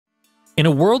In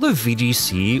a world of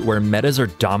VGC where metas are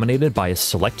dominated by a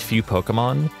select few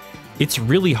Pokemon, it's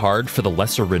really hard for the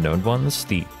lesser renowned ones,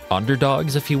 the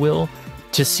underdogs if you will,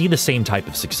 to see the same type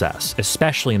of success,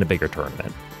 especially in a bigger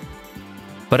tournament.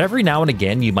 But every now and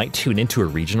again you might tune into a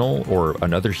regional or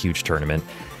another huge tournament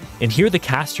and hear the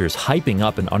casters hyping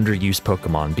up an underused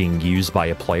Pokemon being used by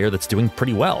a player that's doing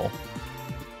pretty well.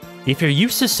 If you're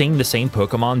used to seeing the same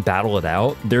Pokemon battle it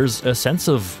out, there's a sense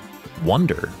of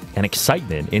wonder and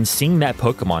excitement in seeing that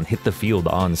Pokemon hit the field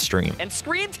on stream. And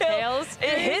it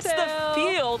hits the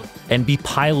field and be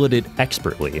piloted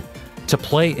expertly to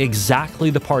play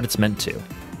exactly the part it's meant to.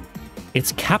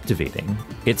 It's captivating.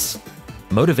 It's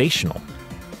motivational.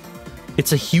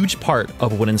 It's a huge part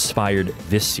of what inspired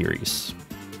this series.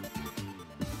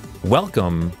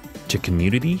 Welcome to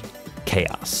Community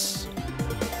Chaos.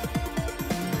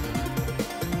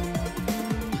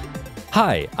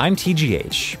 Hi, I'm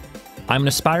TGH. I'm an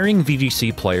aspiring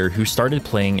VGC player who started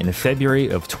playing in February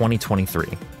of 2023.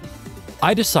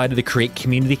 I decided to create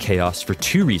Community Chaos for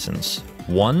two reasons.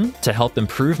 One, to help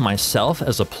improve myself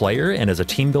as a player and as a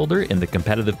team builder in the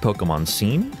competitive Pokemon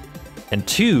scene. And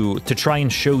two, to try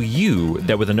and show you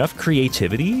that with enough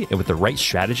creativity and with the right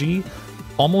strategy,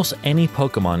 almost any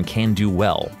Pokemon can do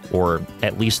well, or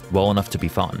at least well enough to be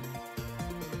fun.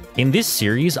 In this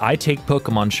series, I take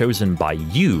Pokemon chosen by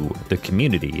you, the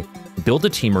community, build a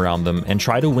team around them, and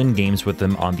try to win games with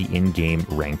them on the in-game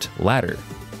ranked ladder.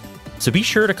 So be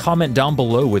sure to comment down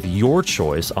below with your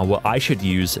choice on what I should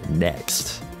use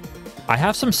next. I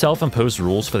have some self-imposed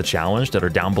rules for the challenge that are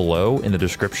down below in the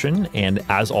description, and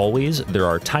as always, there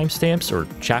are timestamps or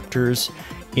chapters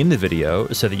in the video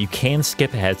so that you can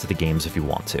skip ahead to the games if you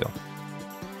want to.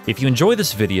 If you enjoy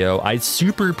this video, I'd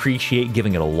super appreciate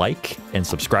giving it a like and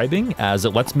subscribing, as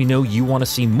it lets me know you want to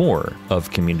see more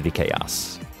of Community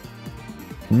Chaos.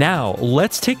 Now,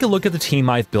 let's take a look at the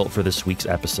team I've built for this week's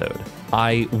episode.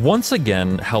 I once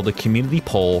again held a community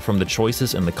poll from the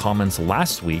choices in the comments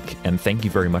last week, and thank you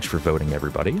very much for voting,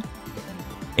 everybody.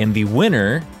 And the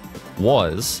winner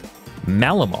was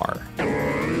Malamar.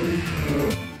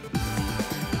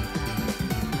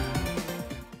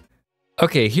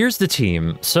 Okay, here's the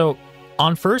team. So,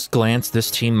 on first glance,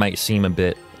 this team might seem a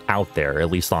bit out there,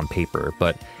 at least on paper,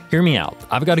 but hear me out.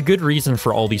 I've got a good reason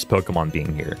for all these Pokemon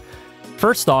being here.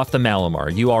 First off, the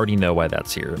Malamar. You already know why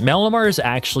that's here. Malamar is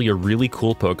actually a really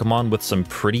cool Pokemon with some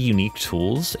pretty unique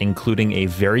tools, including a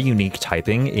very unique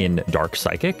typing in Dark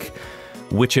Psychic,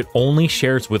 which it only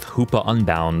shares with Hoopa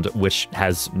Unbound, which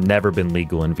has never been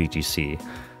legal in VGC.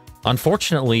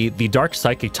 Unfortunately, the Dark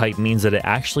Psychic type means that it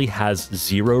actually has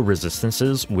 0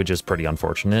 resistances, which is pretty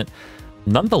unfortunate.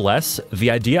 Nonetheless,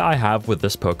 the idea I have with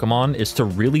this Pokemon is to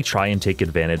really try and take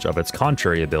advantage of its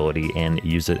Contrary ability and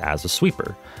use it as a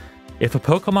sweeper. If a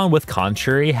Pokemon with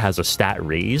Contrary has a stat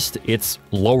raised, it's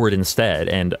lowered instead,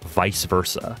 and vice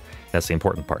versa. That's the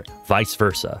important part. Vice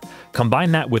versa.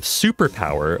 Combine that with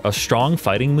Superpower, a strong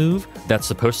fighting move that's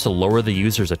supposed to lower the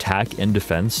user's attack and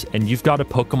defense, and you've got a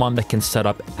Pokemon that can set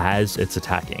up as it's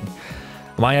attacking.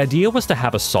 My idea was to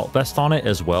have Assault Vest on it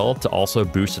as well to also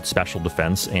boost its special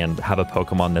defense and have a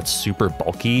Pokemon that's super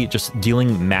bulky, just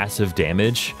dealing massive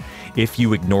damage if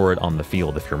you ignore it on the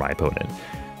field if you're my opponent.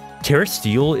 Terra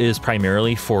Steel is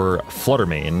primarily for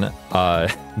Fluttermane,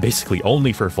 basically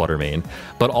only for Fluttermane,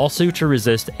 but also to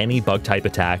resist any bug-type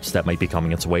attacks that might be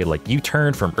coming its way, like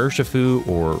U-Turn from Urshifu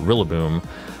or Rillaboom,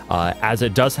 as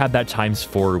it does have that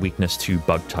 ×4 weakness to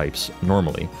bug types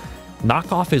normally.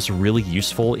 Knockoff is really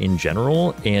useful in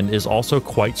general, and is also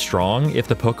quite strong. If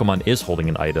the Pokemon is holding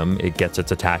an item, it gets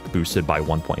its attack boosted by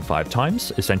 1.5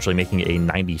 times, essentially making it a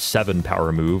 97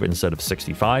 power move instead of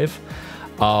 65.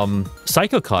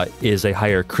 Psycho Cut is a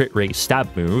higher crit rate stab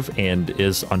move and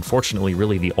is unfortunately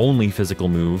really the only physical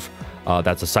move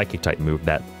that's a psychic type move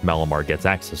that Malamar gets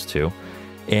access to.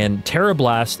 And Terra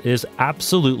Blast is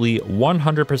absolutely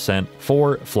 100%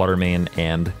 for Fluttermane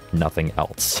and nothing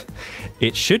else.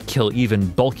 It should kill even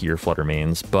bulkier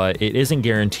Fluttermanes, but it isn't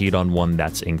guaranteed on one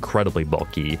that's incredibly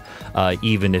bulky,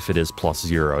 even if it is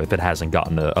 +0, if it hasn't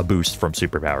gotten a boost from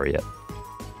Superpower yet.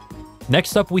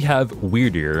 Next up, we have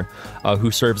Weirdeer,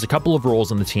 who serves a couple of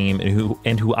roles on the team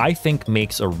and who I think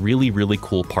makes a really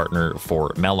cool partner for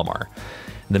Malamar.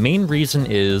 The main reason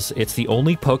is it's the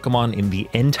only Pokemon in the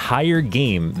entire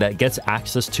game that gets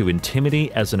access to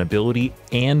Intimidate as an ability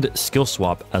and Skill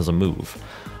Swap as a move.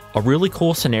 A really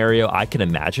cool scenario I can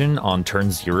imagine on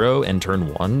turn 0 and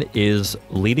turn 1 is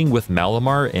leading with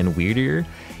Malamar and Weirdeer,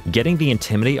 getting the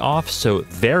Intimidate off so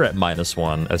they're at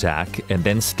 -1 attack, and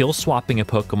then skill swapping a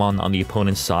Pokemon on the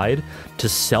opponent's side to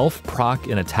self-proc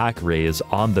an attack raise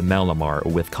on the Malamar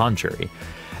with Contrary.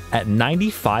 At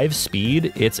 95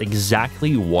 speed, it's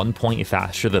exactly 1 point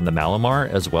faster than the Malamar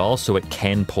as well, so it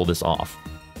can pull this off.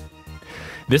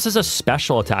 This is a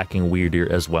special attacking Weirdeer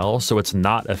as well, so it's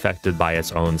not affected by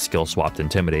its own skill-swapped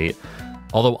Intimidate.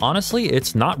 Although honestly,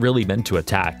 it's not really meant to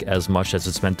attack as much as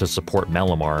it's meant to support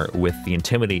Malamar with the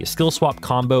Intimidate skill swap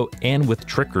combo and with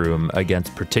Trick Room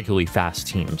against particularly fast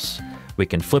teams. We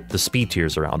can flip the speed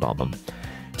tiers around on them.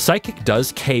 Psychic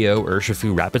does KO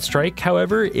Urshifu Rapid Strike,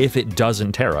 however, if it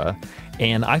doesn't Terra,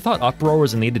 and I thought Uproar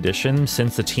was a neat addition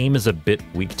since the team is a bit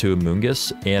weak to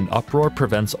Amoonguss, and Uproar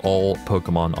prevents all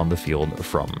Pokemon on the field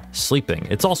from sleeping.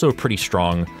 It's also a pretty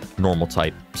strong normal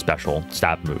type special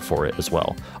stab move for it as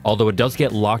well, although it does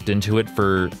get locked into it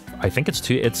for, I think it's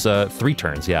 3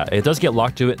 turns, yeah. It does get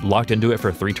locked into it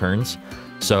for 3 turns,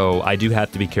 so I do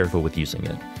have to be careful with using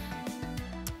it.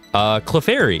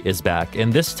 Clefairy is back,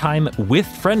 and this time with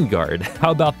Friend Guard.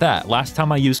 How about that? Last time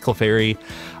I used Clefairy,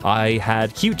 I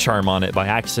had Cute Charm on it by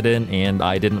accident, and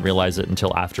I didn't realize it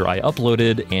until after I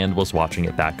uploaded and was watching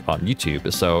it back on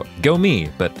YouTube. So go me,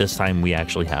 but this time we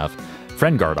actually have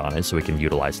Friend Guard on it, so we can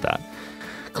utilize that.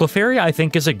 Clefairy, I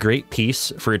think, is a great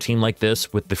piece for a team like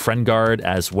this with the Friend Guard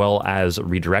as well as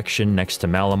Redirection next to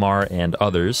Malamar and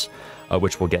others,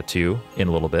 which we'll get to in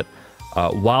a little bit.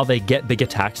 While they get big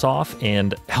attacks off,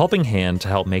 and Helping Hand to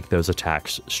help make those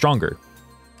attacks stronger.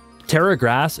 Terra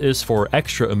Grass is for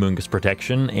extra Amoonguss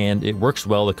protection, and it works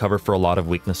well to cover for a lot of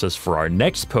weaknesses for our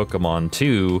next Pokemon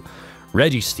too,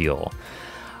 Registeel.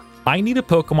 I need a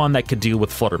Pokemon that could deal with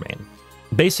Flutter Mane.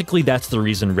 Basically, that's the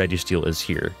reason Registeel is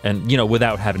here, and, you know,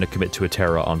 without having to commit to a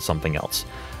Terra on something else.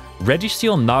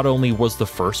 Registeel not only was the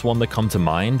first one to come to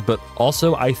mind, but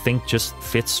also I think just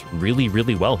fits really,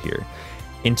 really well here.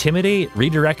 Intimidate,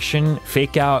 Redirection,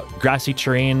 Fake Out, Grassy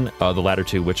Terrain, the latter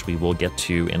two, which we will get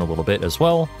to in a little bit as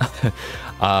well.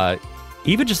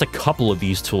 Even just a couple of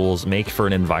these tools make for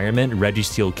an environment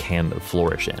Registeel can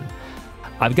flourish in.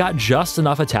 I've got just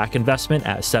enough attack investment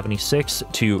at 76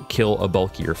 to kill a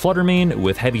bulkier Flutter Mane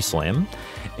with Heavy Slam,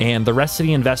 and the rest of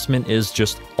the investment is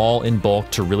just all in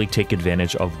bulk to really take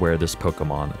advantage of where this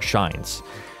Pokemon shines.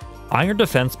 Iron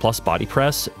Defense plus Body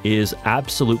Press is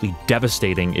absolutely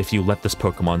devastating if you let this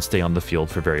Pokemon stay on the field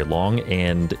for very long,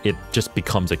 and it just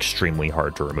becomes extremely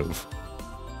hard to remove.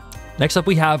 Next up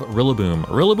we have Rillaboom.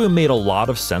 Rillaboom made a lot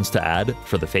of sense to add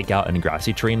for the Fake Out and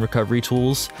Grassy Terrain recovery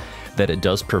tools that it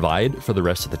does provide for the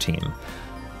rest of the team.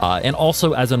 And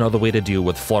also as another way to deal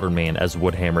with Flutter Mane, as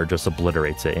Woodhammer just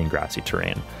obliterates it in Grassy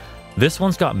Terrain. This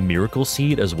one's got Miracle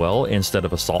Seed as well instead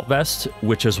of Assault Vest,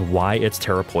 which is why it's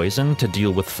Terra Poison to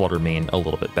deal with Flutter Mane a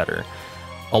little bit better.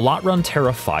 A lot run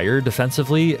Terra Fire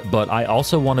defensively, but I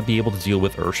also want to be able to deal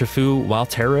with Urshifu while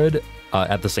Terra'd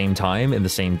at the same time in the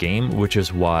same game, which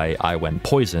is why I went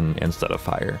Poison instead of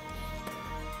Fire.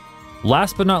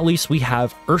 Last but not least, we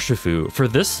have Urshifu. For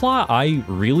this slot, I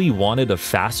really wanted a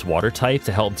fast water type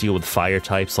to help deal with fire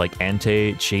types like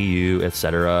Entei, Chiyu,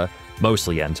 etc.,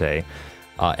 mostly Entei.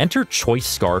 Enter Choice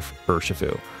Scarf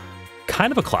Urshifu.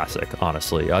 Kind of a classic,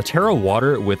 honestly. Terra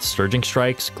Water with Surging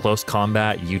Strikes, Close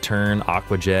Combat, U-Turn,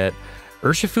 Aqua Jet.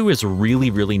 Urshifu is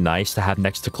really, really nice to have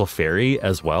next to Clefairy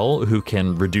as well, who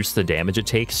can reduce the damage it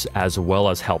takes, as well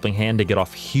as Helping Hand to get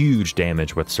off huge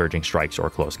damage with Surging Strikes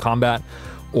or Close Combat,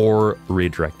 or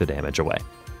redirect the damage away.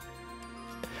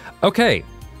 Okay,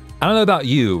 I don't know about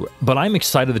you, but I'm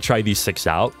excited to try these 6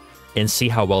 out and see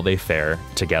how well they fare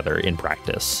together in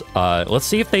practice. Let's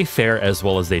see if they fare as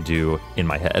well as they do in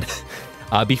my head.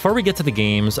 Before we get to the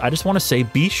games, I just want to say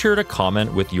be sure to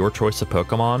comment with your choice of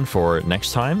Pokemon for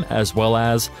next time, as well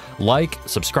as like,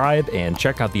 subscribe, and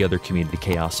check out the other Community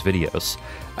Chaos videos.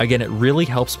 Again, it really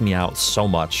helps me out so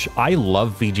much. I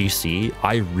love VGC.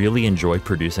 I really enjoy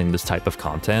producing this type of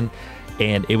content,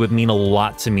 and it would mean a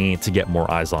lot to me to get more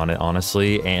eyes on it,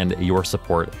 honestly, and your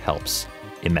support helps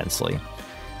immensely.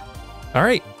 All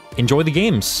right, enjoy the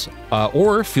games,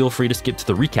 or feel free to skip to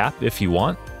the recap if you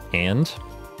want, and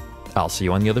I'll see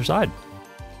you on the other side.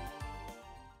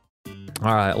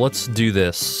 All right, let's do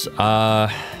this.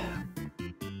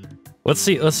 Let's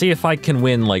see if I can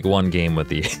win like one game with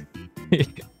the.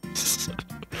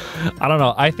 I don't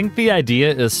know. I think the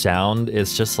idea is sound.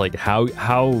 It's just like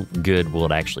how good will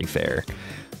it actually fare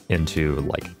into,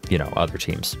 like, you know, other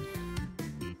teams,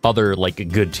 other like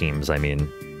good teams, I mean.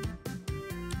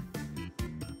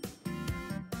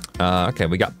 Okay,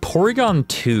 we got Porygon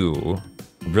 2,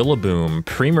 Rillaboom,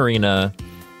 Primarina,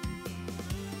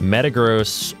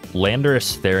 Metagross,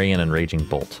 Landorus, Therian, and Raging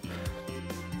Bolt.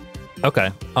 Okay,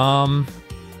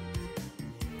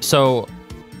 so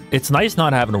it's nice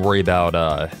not having to worry about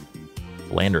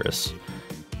Landorus.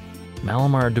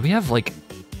 Malamar, do we have like,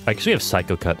 I guess we have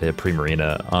Psycho Cut to hit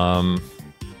Primarina.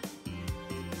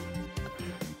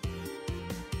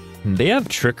 They have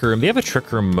Trick Room. They have a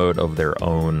Trick Room mode of their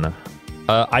own.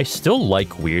 I still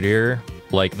like Weird Ear.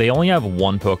 Like, they only have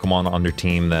one Pokemon on their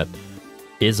team that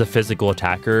is a physical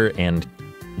attacker and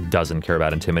doesn't care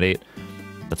about Intimidate.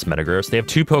 That's Metagross. They have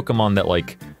two Pokemon that,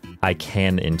 like, I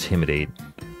can Intimidate.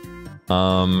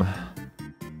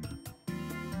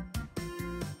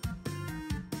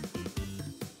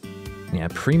 Yeah,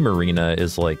 Primarina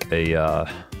is like a,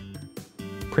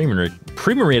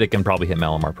 Primarina can probably hit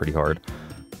Malamar pretty hard.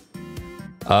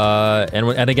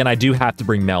 And again, I do have to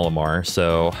bring Malamar,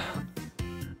 so...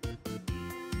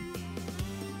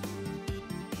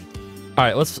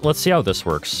 Alright, let's see how this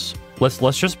works.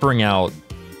 Let's just bring out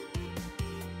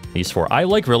these four. I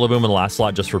like Rillaboom in the last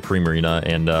slot just for Primarina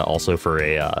and also for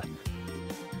a...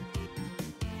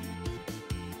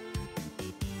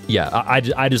 Yeah, I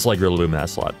just like Rillaboom in that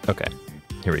slot. Okay,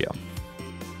 here we go.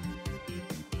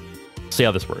 See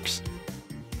how this works.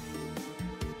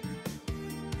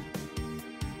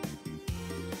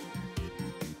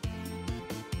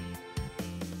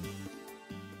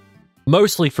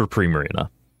 Mostly for Primarina.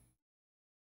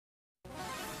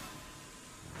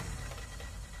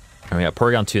 Oh yeah,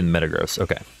 Porygon 2 and Metagross.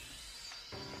 Okay.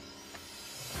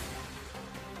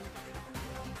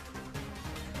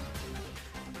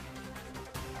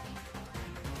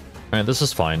 Alright, this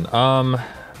is fine.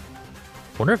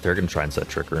 Wonder if they're gonna try and set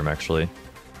Trick Room, actually.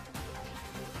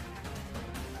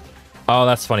 Oh,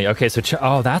 that's funny. Okay, so...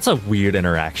 oh, that's a weird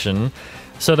interaction.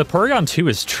 So the Porygon 2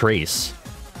 is Trace.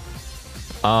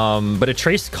 But it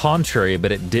traced Contrary,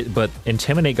 but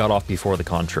Intimidate got off before the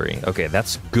Contrary. Okay,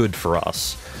 that's good for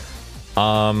us. You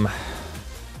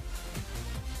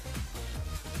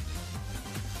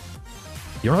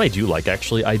know what I do like,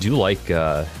 actually? I do like,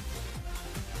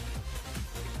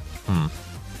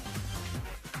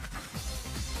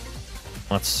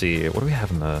 Let's see, what do we have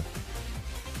in the...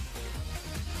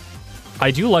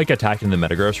 I do like attacking the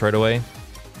Metagross right away.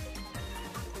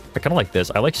 I kind of like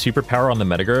this. I like Superpower on the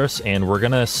Metagross, and we're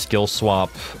gonna skill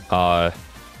swap,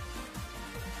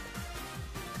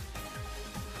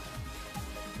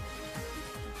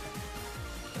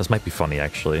 This might be funny,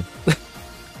 actually.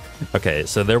 Okay,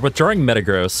 so they're withdrawing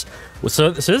Metagross.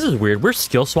 So this is weird. We're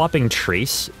skill swapping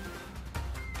Trace.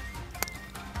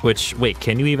 Which, wait,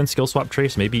 can you even skill swap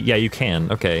Trace? Maybe, yeah, you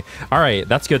can. Okay. All right,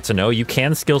 that's good to know. You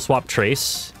can skill swap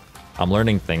Trace. I'm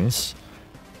learning things.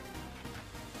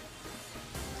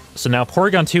 So now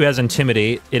Porygon 2 has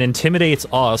Intimidate. It intimidates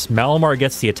us. Malamar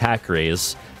gets the attack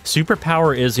raise.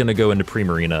 Superpower is going to go into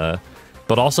Primarina,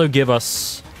 but also give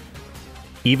us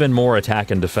even more attack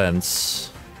and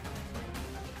defense.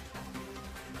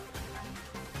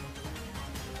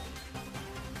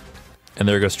 And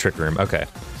there goes Trick Room. Okay.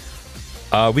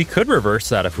 We could reverse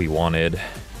that if we wanted.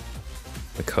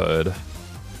 We could.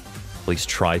 At least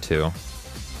try to.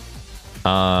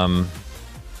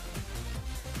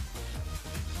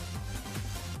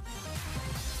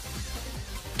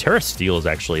 Terra Steel is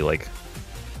actually, like,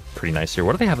 pretty nice here.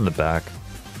 What do they have in the back,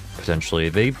 potentially?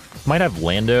 They might have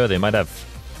Lando. They might have...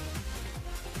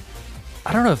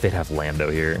 I don't know if they'd have Lando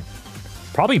here.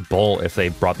 Probably Bolt if they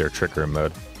brought their Trick Room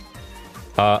mode.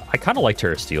 I kind of like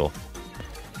Terra Steel.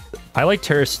 I like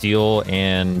Terra Steel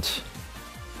and...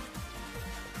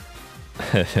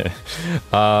 I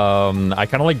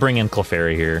kind of like bringing in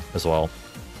Clefairy here as well.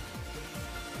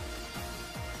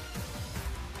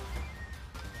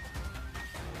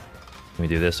 We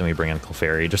do this and we bring in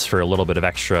Clefairy just for a little bit of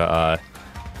extra,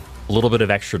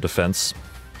 defense.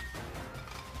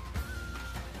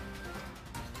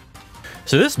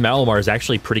 So this Malamar is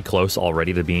actually pretty close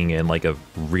already to being in like a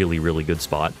really, really good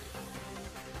spot.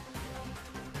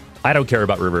 I don't care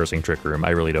about reversing Trick Room.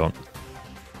 I really don't.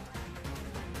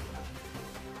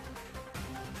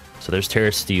 So there's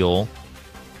Terra Steel.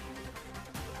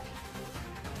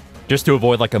 Just to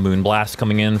avoid like a Moonblast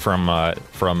coming in from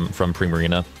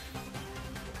Primarina.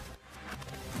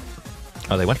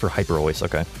 Oh, they went for Hyper Voice.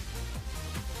 Okay.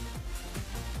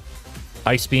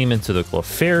 Ice Beam into the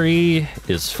Clefairy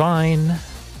is fine.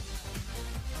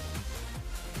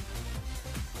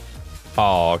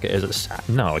 Oh, okay. Is it?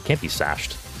 No, it can't be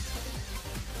sashed.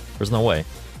 There's no way.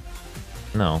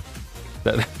 No.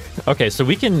 Okay, so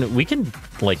we can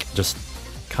like just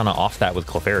kind of off that with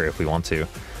Clefairy if we want to.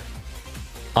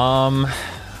 I'm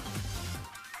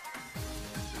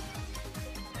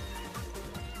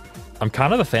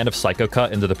kind of a fan of Psycho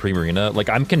Cut into the Primarina. Like,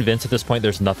 I'm convinced at this point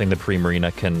there's nothing the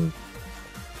Primarina can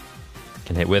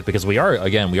hit with, because we are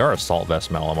Assault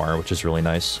Vest Malamar, which is really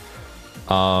nice.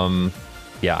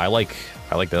 Yeah, I like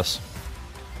this.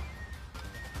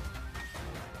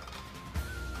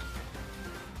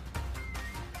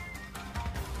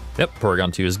 Yep,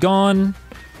 Porygon 2 is gone.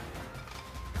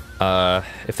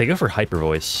 If they go for Hyper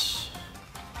Voice,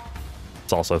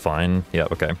 it's also fine. Yeah,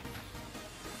 okay.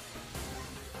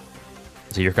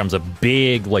 So here comes a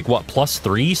big, like, what,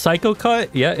 +3 Psycho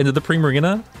Cut? Yeah, into the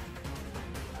Primarina.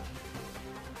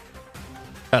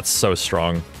 That's so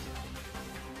strong.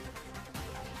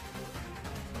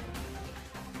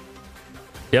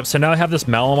 Yep, so now I have this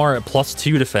Malamar at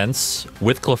 +2 defense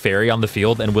with Clefairy on the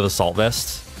field and with Assault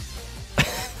Vest.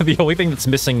 The only thing that's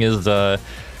missing is,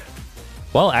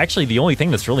 well, actually, the only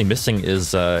thing that's really missing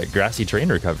is Grassy Terrain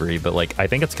Recovery, but, like, I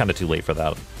think it's kind of too late for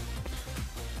that.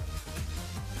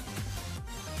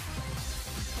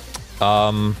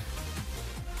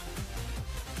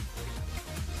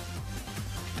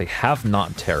 They have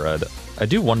not Terra'd. I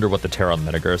do wonder what the Terra on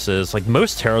Metagross is. Like,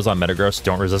 most Terras on Metagross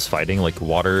don't resist fighting, like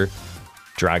Water,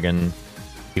 Dragon,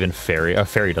 even Fairy. Oh,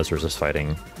 Fairy does resist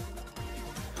fighting.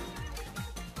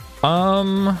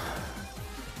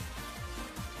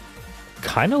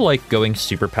 Kind of like going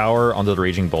Superpower onto the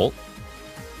Raging Bolt.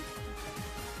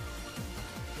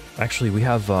 Actually, we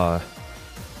have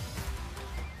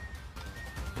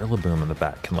Rillaboom in the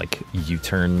back can like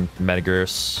U-turn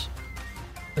Metagross.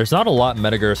 There's not a lot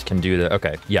Metagross can do to...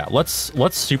 Okay, yeah, let's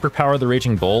Superpower the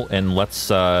Raging Bolt and let's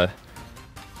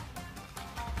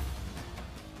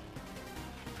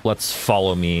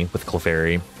follow me with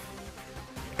Clefairy.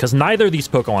 Because neither of these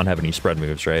Pokemon have any spread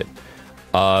moves, right?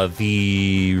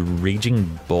 The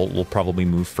Raging Bolt will probably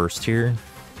move first here.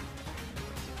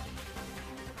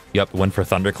 Yep, went for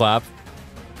Thunderclap,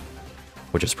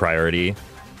 which is priority.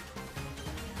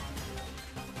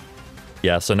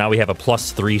 Yeah, so now we have a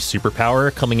 +3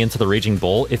 Superpower coming into the Raging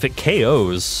Bolt. If it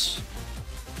KOs,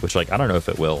 which, like, I don't know if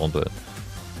it will, but...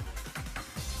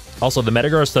 Also, the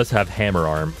Metagross does have Hammer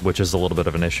Arm, which is a little bit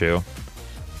of an issue.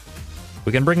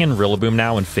 We can bring in Rillaboom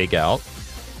now and Fake Out.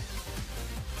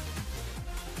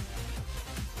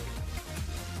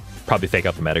 Probably Fake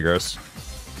Out the Metagross.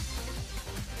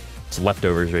 It's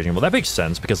leftovers Raging Bolt. That makes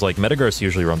sense, because, like, Metagross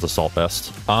usually runs Assault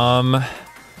Vest.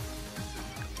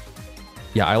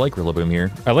 Yeah, I like Rillaboom here.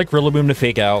 I like Rillaboom to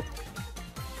Fake Out.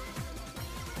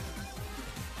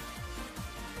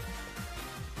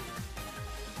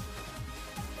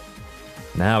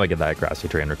 Now I get that Grassy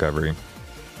Terrain Recovery.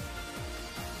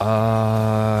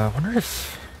 I wonder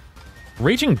if...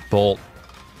 Raging Bolt...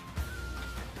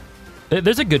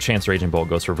 There's a good chance Raging Bolt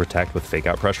goes for Protect with Fake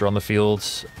Out pressure on the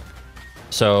fields.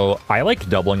 So I like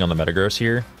doubling on the Metagross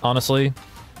here, honestly.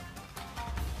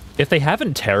 If they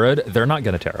haven't Terra'd, they're not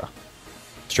going to Terra.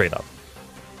 Straight up.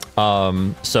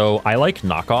 So I like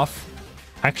Knockoff,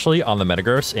 actually, on the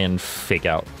Metagross and Fake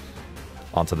Out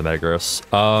onto the Metagross.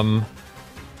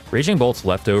 Raging Bolt's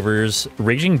leftovers.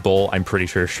 Raging Bolt, I'm pretty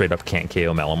sure, straight up can't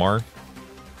KO Malamar.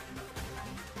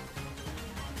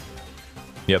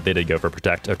 Yep, they did go for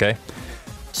Protect. Okay.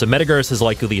 So Metagross is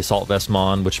likely the Assault Vest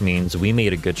Mon, which means we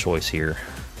made a good choice here.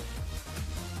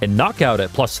 And Knockout at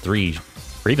 +3,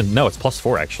 or even, no, it's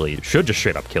 +4, actually. It should just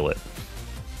straight up kill it.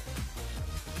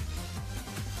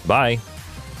 Bye.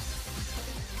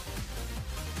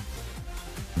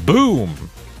 Boom!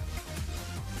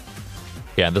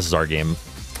 Yeah, this is our game.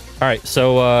 Alright,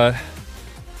 so,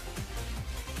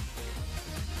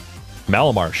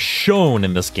 Malamar shown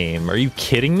in this game. Are you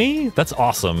kidding me? That's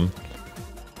awesome.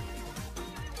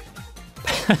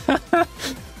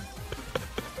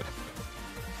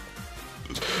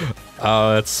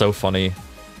 Oh, that's so funny.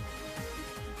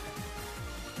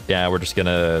 Yeah, we're just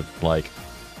gonna, like...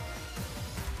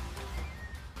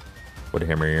 What a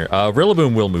hammer here.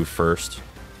 Rillaboom will move first.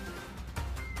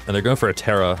 And they're going for a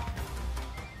Terra.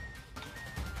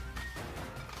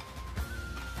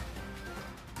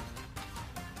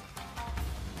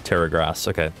 Terra Grass.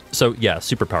 Okay. So, yeah,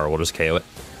 Superpower will just KO it.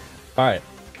 Alright.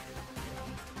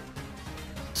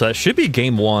 So that should be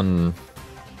game 1.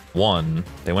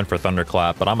 They went for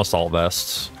Thunderclap, but I'm Assault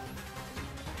Vest.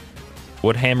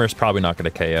 Wood Hammer's probably not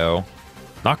going to KO.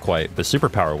 Not quite, but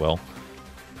Superpower will.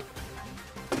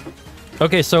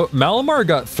 Okay, so Malamar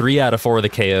got 3 out of 4 of the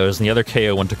KOs, and the other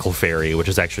KO went to Clefairy, which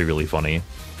is actually really funny.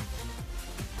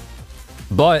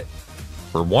 But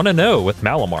we're 1-0 with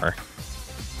Malamar.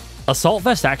 Assault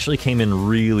Vest actually came in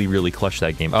really, really clutch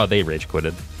that game. Oh, they rage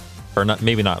quitted. Or not,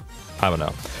 maybe not. I don't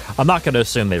know. I'm not going to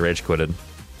assume they rage quitted.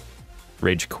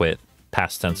 Rage quit.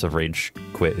 Past tense of rage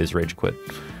quit is rage quit.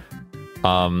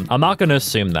 I'm not going to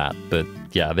assume that, but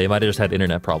yeah, they might have just had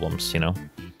internet problems, you know?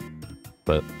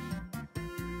 But...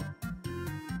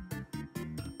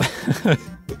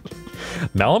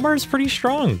 Malamar is pretty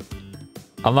strong.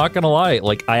 I'm not gonna lie.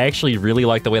 Like, I actually really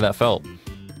like the way that felt.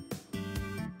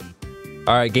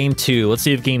 Alright, game 2. Let's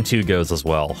see if game 2 goes as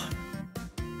well.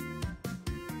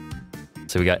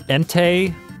 So we got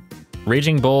Entei,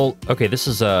 Raging Bolt. Okay, this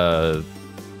is a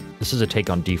take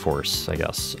on D-Force, I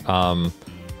guess.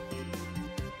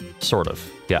 Sort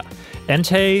of, yeah.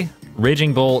 Entei,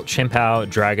 Raging Bolt, Chimpao,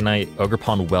 Dragonite,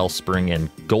 Ogerpon, Wellspring,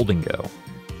 and Goldengo.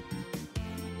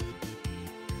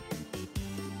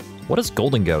 What does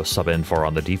Goldengo sub in for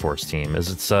on the D-Force team?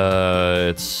 Is it's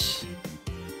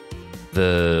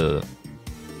the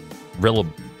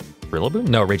Rillaboom?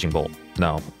 No, Raging Bolt.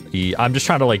 No. I'm just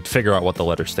trying to like figure out what the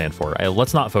letters stand for.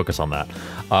 Let's not focus on that.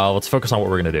 Let's focus on what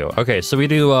we're gonna do. Okay, so we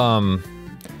do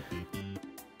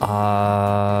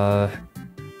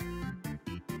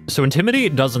so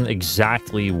Intimidate doesn't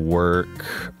exactly work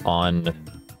on...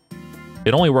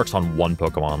 It only works on one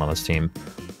Pokemon on this team.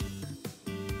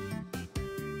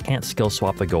 Can't skill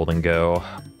swap the Goldengo.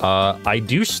 I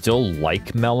do still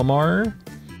like Malamar.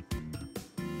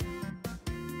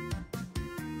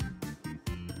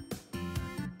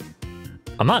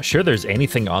 I'm not sure there's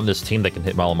anything on this team that can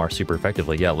hit Malamar super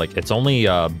effectively. Yeah, like it's only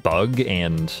Bug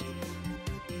and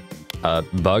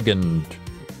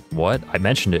what? I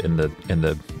mentioned it in the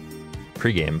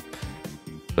pregame,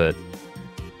 but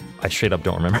I straight up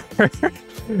don't remember.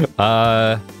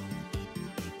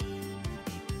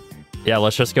 Yeah,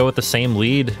 let's just go with the same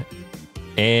lead.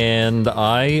 And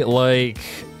I like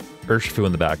Urshifu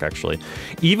in the back, actually.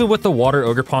 Even with the Water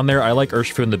Ogerpon there, I like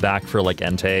Urshifu in the back for like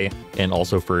Entei and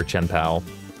also for Chimpao.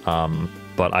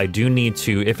 But I do need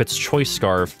to, if it's Choice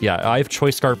Scarf, yeah, I have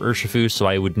Choice Scarf Urshifu, so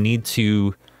I would need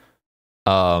to,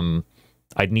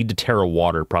 I'd need to Terra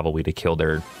Water probably to kill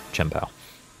their Chimpao.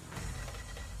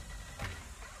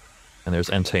 And there's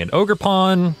Entei and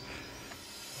Ogerpon.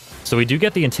 So we do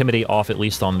get the Intimidate off at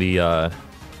least on the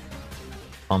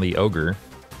Ogre.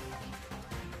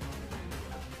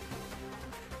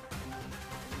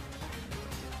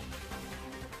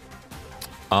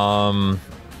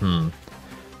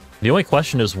 The only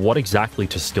question is what exactly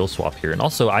to skill swap here. And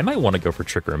also, I might want to go for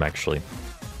Trick Room, actually.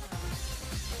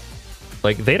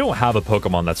 Like, they don't have a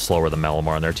Pokemon that's slower than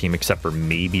Malamar on their team, except for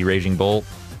maybe Raging Bolt.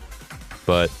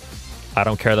 But I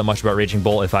don't care that much about Raging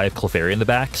Bolt if I have Clefairy in the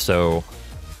back, so...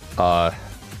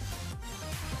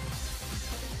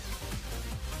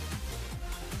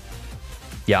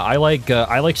 yeah, I like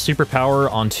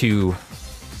Superpower onto...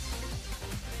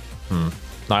 No,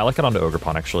 I like it onto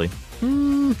Ogerpon, actually.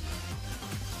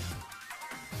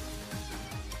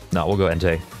 No, we'll go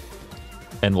Entei.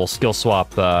 And we'll skill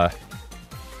swap, away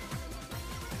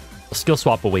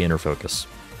Inner Focus.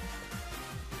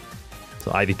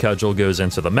 So Ivy Cudgel goes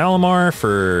into the Malamar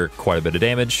for quite a bit of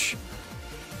damage.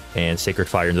 And Sacred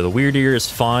Fire into the Weird Ear is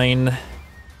fine.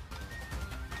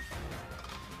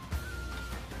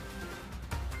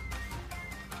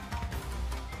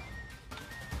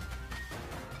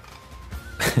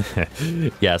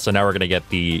 Yeah, so now we're going to get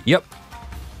the,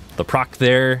 the proc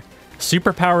there.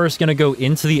 Superpower is going to go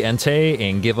into the Entei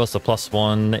and give us a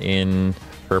 +1 in,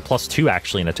 or +2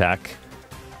 actually in attack.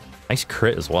 Nice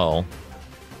crit as well.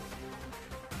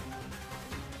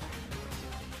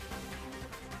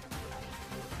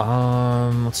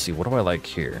 Let's see, what do I like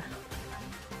here?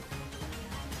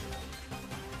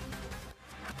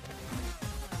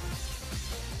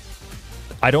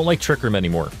 I don't like Trick Room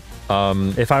anymore.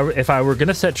 If I were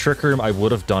gonna set Trick Room, I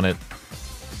would have done it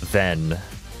then.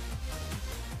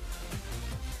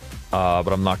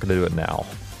 But I'm not gonna do it now.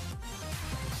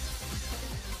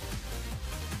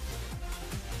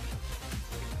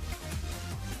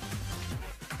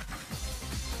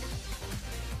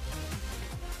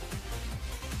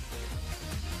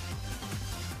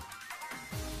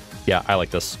 Yeah, I like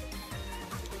this.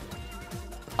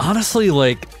 Honestly,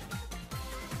 like...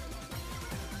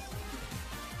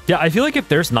 yeah, I feel like if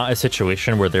there's not a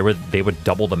situation where they would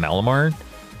double the Malamar,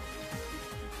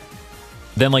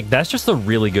 then, like, that's just a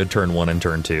really good turn 1 and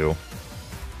turn 2.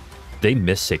 They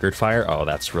miss Sacred Fire? Oh,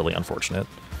 that's really unfortunate.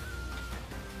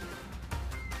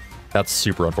 That's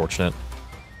super unfortunate.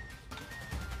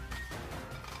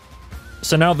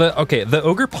 So now the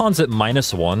Ogerpon's at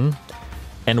 -1,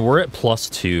 and we're at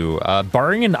 +2.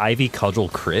 Barring an Ivy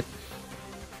Cudgel crit.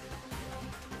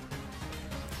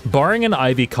 Barring an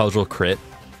Ivy Cudgel crit,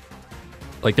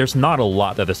 like, there's not a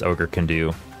lot that this Ogre can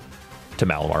do to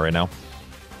Malamar right now.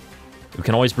 We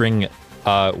can always bring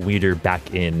Weeder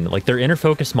back in. Like, their Inner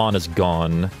Focus Mon is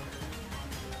gone.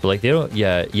 But, like, they don't...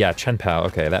 yeah, Chimpao.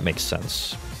 Okay, that makes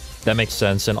sense. That makes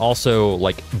sense. And also,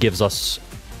 like, gives us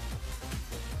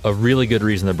a really good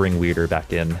reason to bring Weeder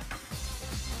back in.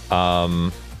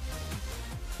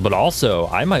 But also,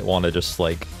 I might want to just,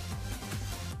 like...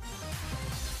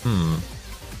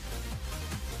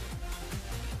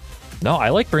 No, I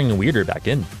like bringing Weeder back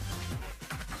in.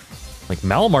 Like,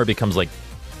 Malamar becomes, like,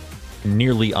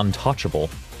 nearly untouchable.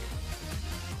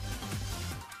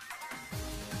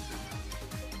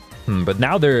 But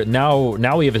now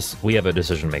we have a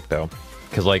decision to make though,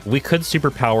 because like we could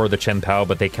superpower the Chien-Pao,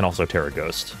 but they can also Terra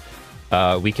Ghost.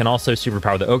 We can also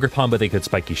superpower the Ogerpon, but they could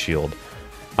Spiky Shield.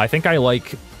 I think I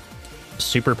like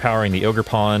superpowering the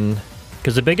Ogerpon,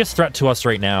 because the biggest threat to us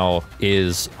right now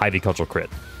is Ivycultural crit.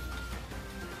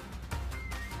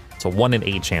 It's a 1 in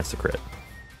 8 chance to crit.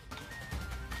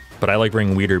 But I like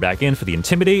bringing Weeder back in for the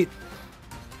Intimidate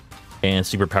and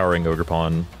superpowering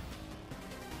Ogerpon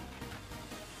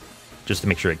just to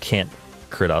make sure it can't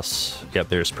crit us. Yep,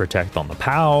 there's Protect on the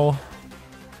POW.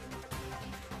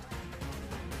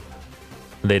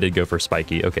 They did go for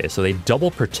Spiky. Okay, so they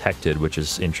double protected, which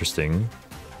is interesting.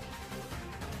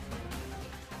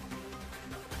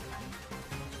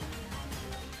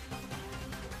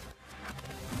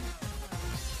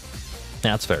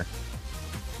 Yeah, that's fair.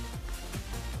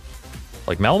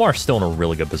 Like, Malamar's still in a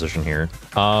really good position here.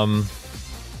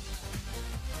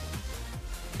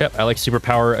 Yep, I like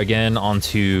Superpower again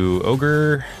onto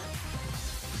Ogre.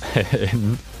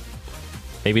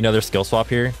 Maybe another skill swap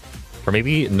here. Or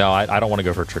maybe... No, I don't want to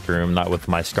go for Trick Room, not with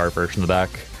my Scarf version in the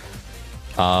back.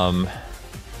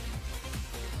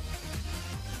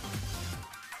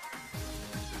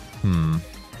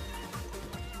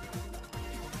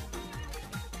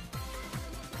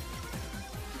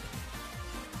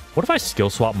 What if I skill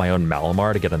swap my own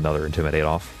Malamar to get another Intimidate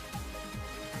off?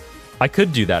 I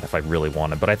could do that if I really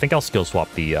wanted, but I think I'll skill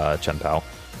swap the Chien-Pao.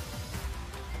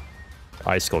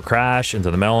 Ice Skull Crash into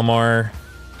the Malamar.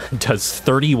 Does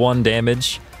 31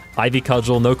 damage. Ivy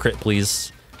Cudgel, no crit,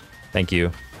 please. Thank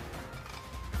you.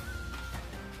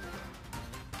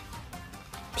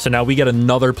 So now we get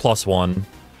another +1.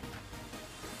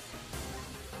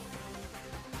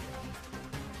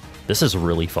 This is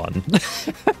really fun.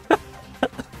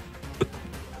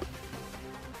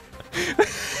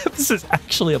 This is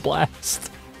actually a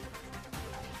blast.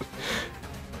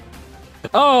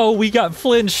 Oh, we got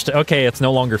flinched. Okay, it's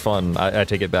no longer fun. I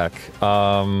take it back.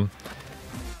 Yeah,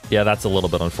 that's a little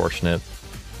bit unfortunate.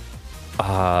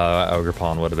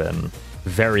 Ogerpon would have been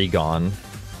very gone.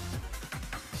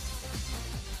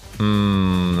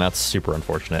 That's super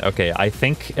unfortunate. Okay, I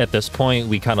think at this point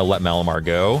we kind of let Malamar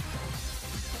go.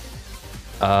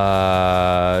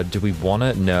 Do we want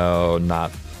to? No,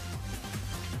 not.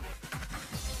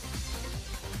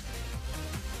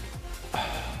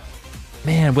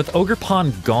 Man, with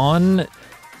Ogerpon gone,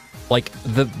 like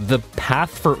the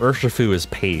path for Urshifu is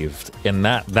paved, and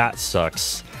that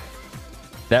sucks.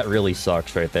 That really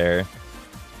sucks right there.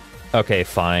 Okay,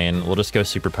 fine. We'll just go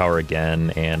Superpower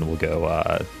again, and we'll go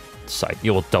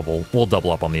we'll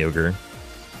double up on the Ogre.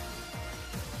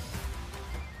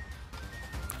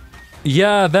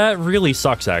 Yeah, that really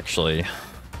sucks actually.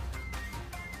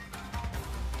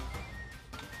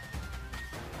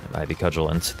 Ivy Cudgel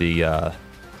into the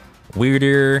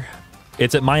Weirder.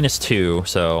 It's at -2,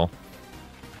 so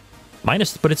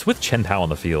but it's with Chien-Pao on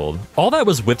the field. All that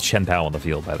was with Chien-Pao on the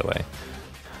field, by the way.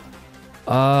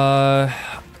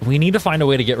 We need to find a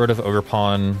way to get rid of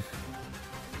Ogerpon.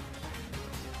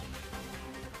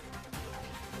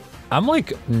 I'm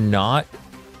like not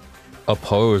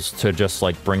opposed to just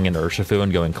like bringing in Urshifu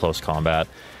and going close combat.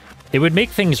 It would make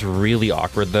things really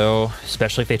awkward though,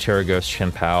 especially if they Terra Ghost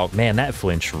Chien-Pao. Man, that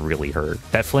flinch really hurt.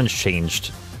 That flinch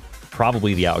changed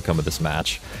probably the outcome of this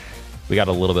match. We got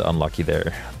a little bit unlucky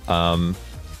there. Let's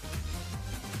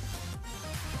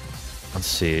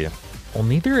see. Well,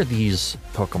 neither of these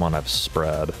Pokemon have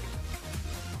spread.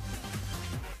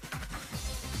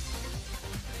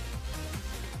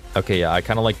 Okay, yeah, I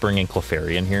kind of like bringing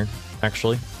Clefairy in here,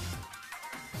 actually.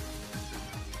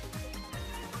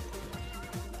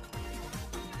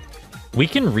 We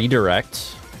can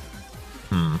redirect.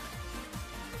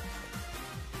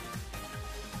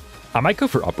 I might go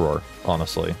for Uproar,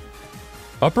 honestly.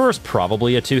 Uproar is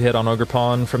probably a 2-hit on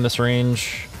Ogerpon from this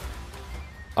range.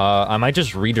 I might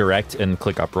just redirect and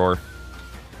click Uproar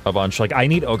a bunch. Like, I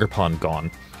need Ogerpon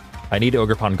gone. I need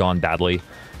Ogerpon gone badly.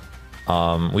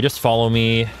 We just follow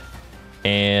me,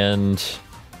 and...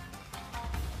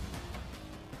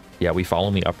 yeah, we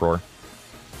follow me Uproar.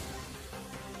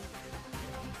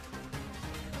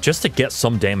 Just to get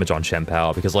some damage on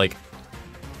Chien-Pao, because, like...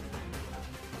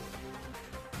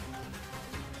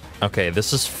 okay,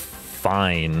 this is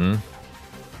fine.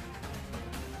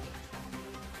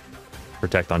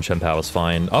 Protect on Chien-Pao is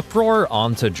fine. Uproar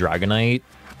onto Dragonite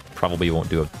probably won't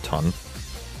do a ton.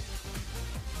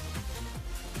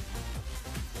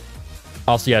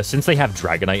 Also, yeah, since they have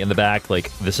Dragonite in the back,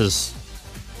 like, this is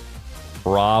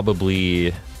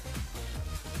probably...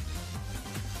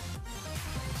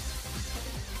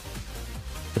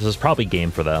 this is probably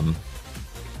game for them.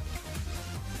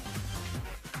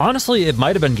 Honestly, it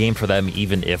might have been game for them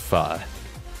even if I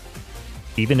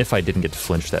didn't get to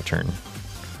flinch that turn.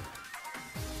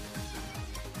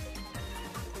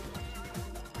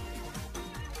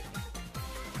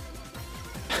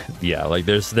 Yeah, like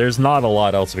there's not a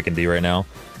lot else we can do right now.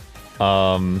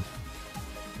 Yeah,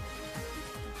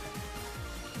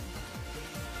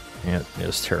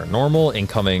 it's Terra normal,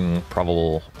 incoming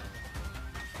probable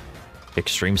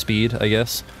extreme speed, I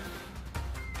guess.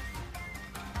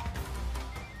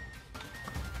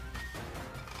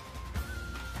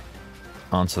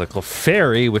 Onto the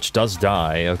Clefairy, which does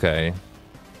die. Okay.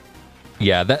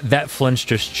 Yeah, that flinch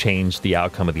just changed the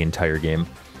outcome of the entire game.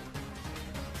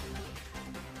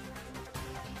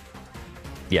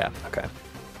 Yeah, okay.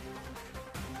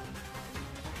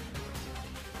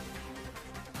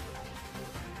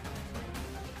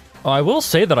 Oh, I will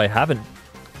say that I haven't,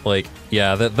 like,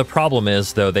 yeah, the problem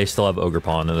is, though, they still have Ogre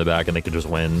Pawn in the back and they could just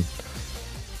win.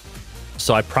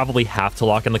 So I probably have to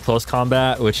lock in the close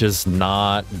combat, which is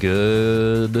not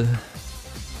good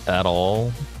at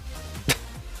all.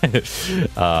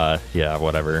 Yeah,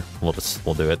 whatever. We'll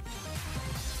do it.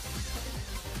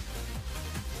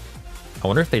 I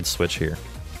wonder if they'd switch here.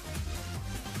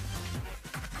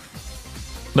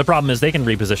 The problem is they can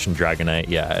reposition Dragonite.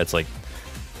 Yeah, it's like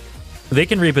they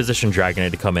can reposition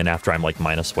Dragonite to come in after I'm like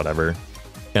minus whatever,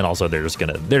 and also they're just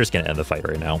gonna end the fight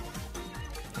right now.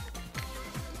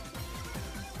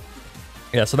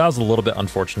 Yeah, so that was a little bit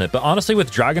unfortunate, but honestly,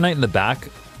 with Dragonite in the back,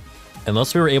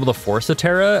 unless we were able to force a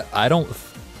Terra, I'm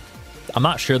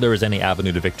not sure there was any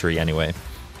avenue to victory anyway.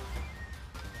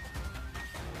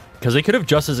 Because they could have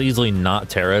just as easily not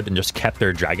Terra'd and just kept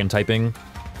their Dragon typing.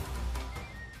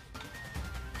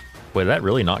 Wait, did that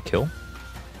really not kill?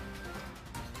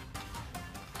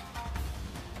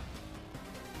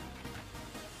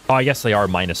 Oh, I guess they are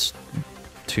 -2.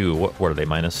 What are they?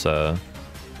 -1.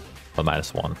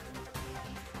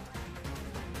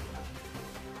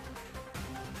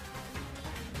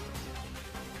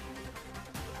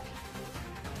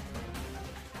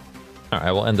 All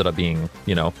right, well, ended up being,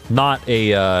 you know, not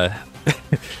a, at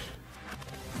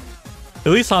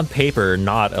least on paper,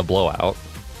 not a blowout.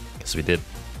 Because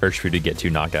Urshifu did get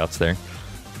 2 knockouts there.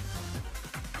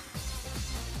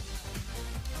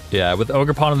 Yeah, with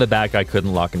Ogre Pawn in the back, I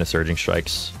couldn't lock into Surging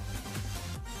Strikes.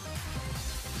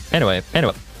 Anyway,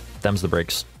 them's the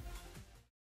breaks.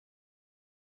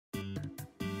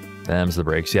 Them's the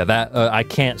breaks. Yeah, that, I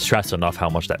can't stress enough how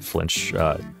much that flinch,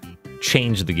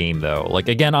 changed the game though. Like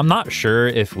again, I'm not sure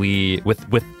if we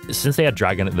since they had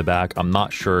Dragon in the back, I'm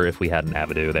not sure if we had an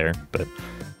Avidu there, but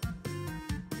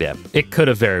yeah, it could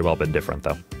have very well been different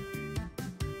though.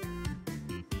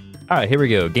 All right, here we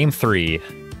go. Game 3.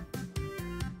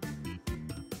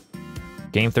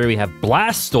 Game 3, we have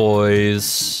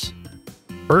Blastoise,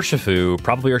 Urshifu,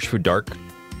 probably Urshifu Dark.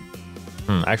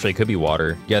 Actually, it could be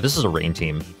Water. Yeah, this is a Rain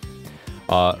team.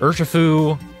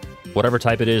 Urshifu, whatever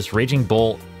type it is, Raging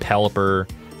Bolt, Pelipper,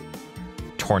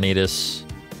 Tornadus,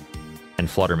 and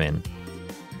Fluttermane.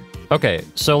 Okay,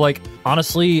 so, like,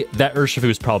 honestly, that Urshifu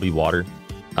is probably Water.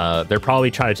 They're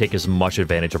probably trying to take as much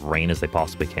advantage of Rain as they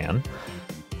possibly can.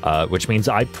 Which means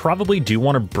I probably do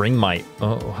want to bring my...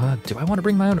 do I want to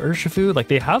bring my own Urshifu? Like,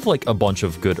 they have, like, a bunch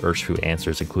of good Urshifu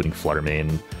answers, including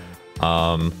Fluttermane.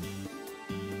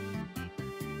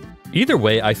 Either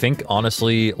way, I think,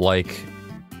 honestly, like...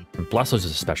 Blastoise is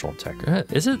a special attack.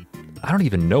 Is it? I don't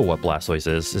even know what Blastoise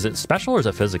is. Is it special or is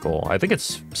it physical? I think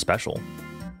it's special.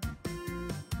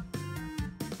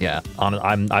 Yeah,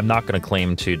 I'm not going to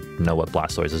claim to know what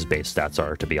Blastoise's base stats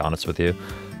are, to be honest with you.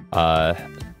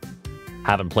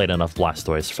 Haven't played enough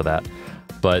Blastoise for that.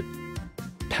 But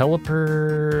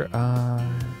Pelipper...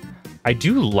 I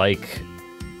do like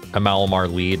a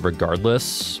Malamar lead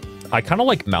regardless. I kind of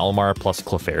like Malamar plus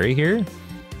Clefairy here.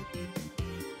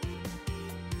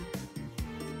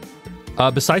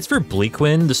 Besides for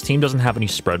Bleakwind, this team doesn't have any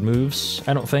spread moves,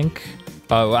 I don't think.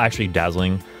 Well, actually,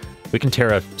 Dazzling. We can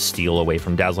Terra Steel away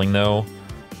from Dazzling, though.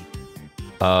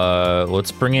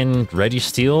 Let's bring in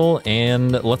Registeel,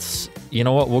 and let's... You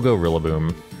know what? We'll go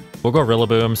Rillaboom. We'll go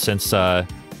Rillaboom since, yeah,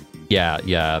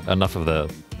 enough of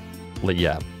the...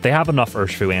 Yeah, they have enough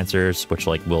Urshifu answers, which,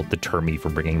 like, will deter me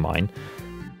from bringing mine.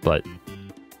 But...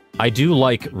 I do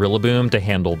like Rillaboom to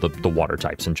handle the water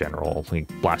types in general. Like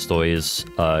Blastoise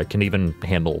can even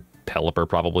handle Pelipper,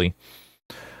 probably.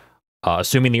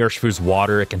 Assuming the Urshifu's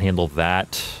water, it can handle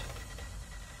that.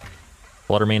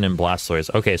 Fluttermane and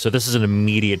Blastoise. Okay, so this is an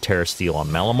immediate Terra Steel on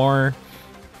Malamar.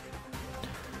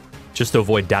 Just to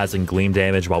avoid Dazzling Gleam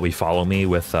damage while we follow me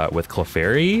with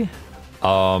Clefairy.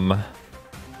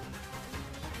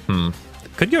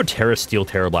 Could go Terra Steel,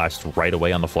 Terra Blast right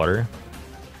away on the Flutter.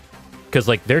 Because,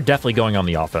 like, they're definitely going on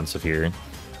the offensive here.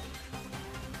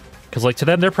 Because, like, to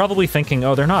them, they're probably thinking,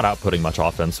 oh, they're not outputting much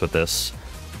offense with this.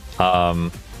 I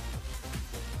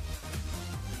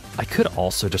could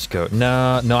also just go...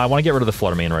 No, I want to get rid of the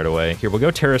Flutter Mane right away. Here, we'll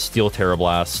go Terra Steel, Terra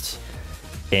Blast,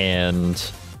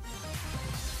 and...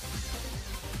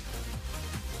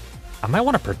 I might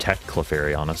want to protect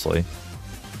Clefairy, honestly.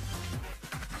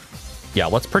 Yeah,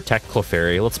 let's protect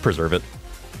Clefairy. Let's preserve it.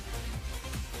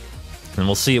 And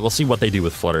we'll see what they do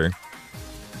with Flutter.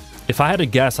 If I had to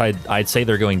guess, I'd say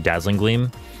they're going Dazzling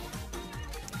Gleam.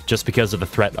 Just because of the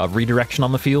threat of redirection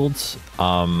on the fields.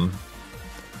 I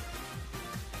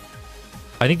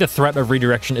think the threat of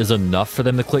redirection is enough for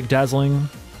them to click Dazzling.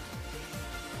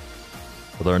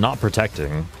 But they're not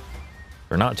protecting.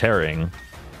 They're not tearing.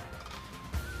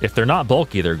 If they're not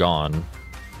bulky, they're gone.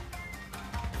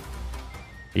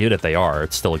 Even if they are,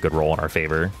 it's still a good roll in our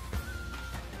favor.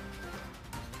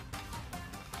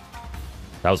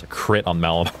 That was a crit on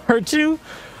Malamar, too.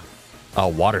 Oh,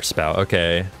 Water Spout.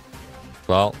 Okay.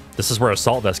 Well, this is where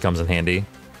Assault Vest comes in handy.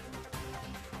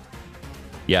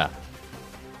 Yeah.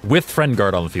 With Friend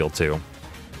Guard on the field, too.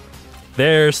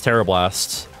 There's Terra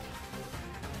Blast.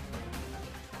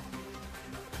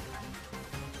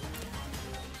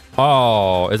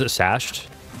 Oh, is it sashed?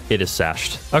 It is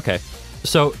sashed. Okay.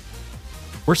 So,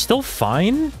 we're still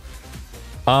fine.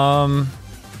 At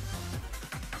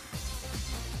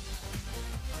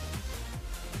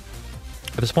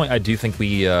this point, I do think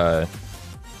we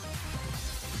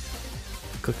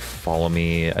click Follow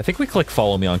Me. I think we click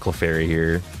Follow Me on Clefairy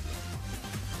here.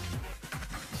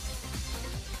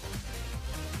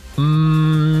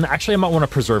 Actually, I might want to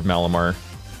preserve Malamar.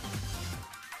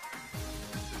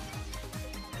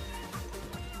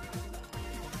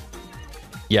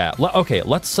 Yeah, okay,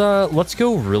 let's go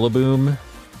Rillaboom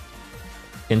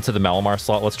into the Malamar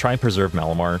slot. Let's try and preserve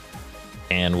Malamar.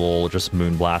 And we'll just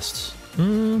Moonblast.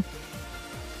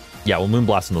 Yeah, we'll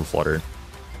Moonblast into the Flutter.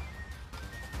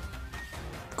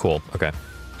 Cool, okay.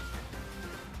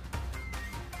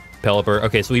 Pelipper,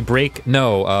 okay, so we break...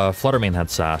 No, Flutter Mane had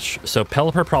Sash. So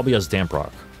Pelipper probably has Damp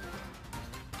Rock.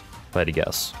 If I had to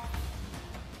guess.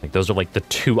 Like, those are like the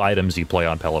two items you play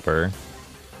on Pelipper.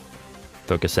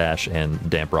 Focus Sash and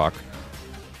Damp Rock.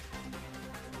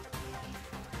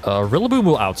 Rillaboom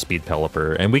will outspeed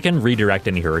Pelipper, and we can redirect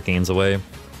any Hurricanes away.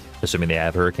 Assuming they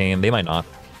have Hurricane. They might not.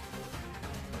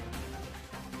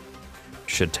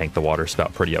 Should tank the Water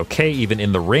Spout pretty okay, even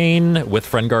in the rain, with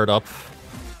Friend Guard up.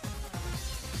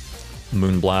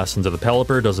 Moonblast into the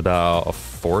Pelipper does about a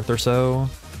fourth or so.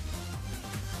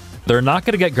 They're not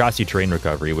going to get Grassy Terrain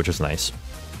Recovery, which is nice.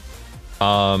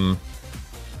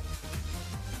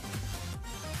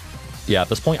 Yeah, at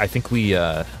this point, I think we...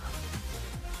 Oh,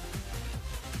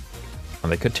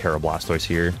 they could Terra Blastoise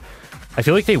here. I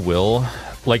feel like they will.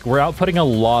 Like, we're outputting a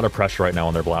lot of pressure right now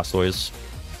on their Blastoise.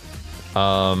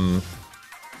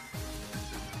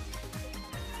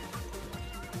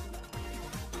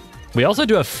 We also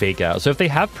do have Fake Out. So if they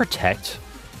have Protect...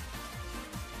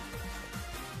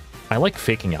 I like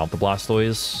faking out the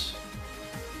Blastoise.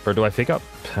 Or do I fake out...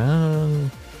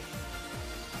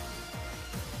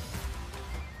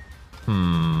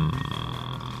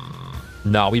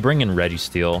 No, we bring in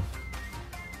Registeel.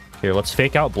 Here, let's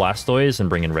fake out Blastoise and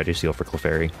bring in Registeel for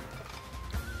Clefairy.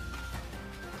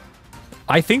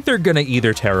 I think they're gonna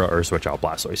either Terra or switch out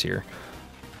Blastoise here.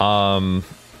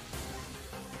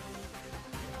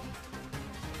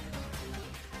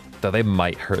 Though they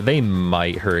might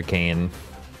Hurricane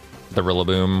the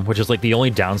Rillaboom, which is like the only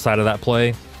downside of that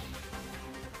play.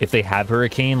 If they have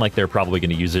Hurricane, like they're probably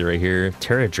gonna use it right here.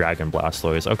 Terra Dragon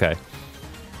Blastoise, okay.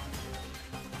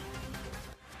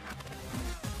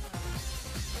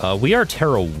 We are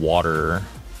Terra Water.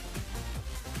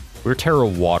 We're Terra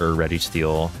Water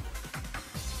Registeel.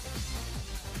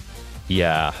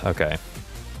 Yeah, okay.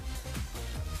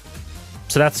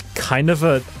 So that's kind of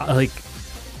a, like...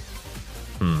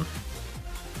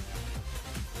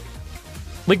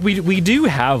 Like, we do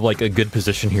have, like, a good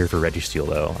position here for Registeel,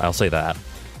 though. I'll say that.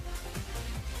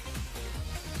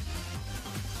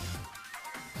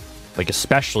 Like,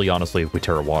 especially, honestly, if we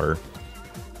Terra Water.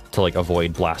 To, like,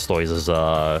 avoid Blastoise's,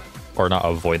 or not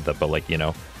avoid them, but, like, you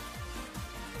know,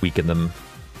 weaken them.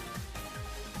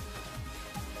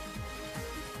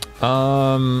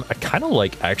 I kind of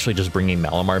like actually just bringing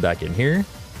Malamar back in here.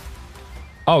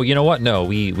 Oh, you know what? No,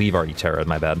 we've already Terra'd,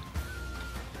 my bad.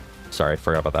 Sorry, I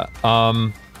forgot about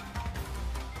that.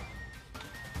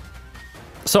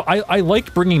 So I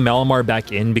like bringing Malamar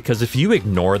back in because if you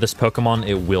ignore this Pokemon,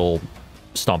 it will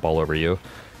stomp all over you.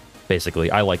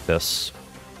 Basically, I like this.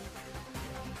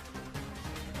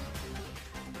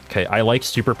 Okay, I like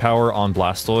Superpower on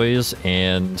Blastoise,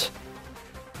 and...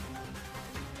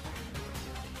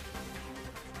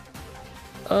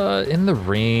 in the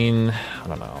rain, I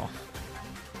don't know.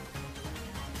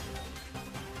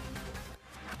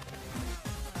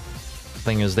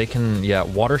 Thing is, they can... Yeah,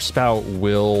 Water Spout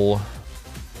will...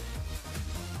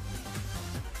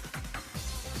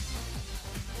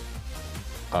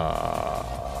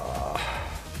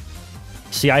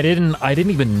 See, I didn't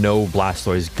even know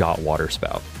Blastoise got Water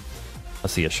Spout.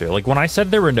 That's the issue. Like, when I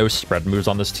said there were no spread moves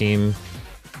on this team,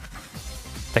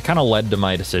 that kind of led to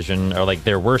my decision. Or, like,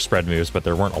 there were spread moves, but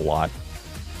there weren't a lot.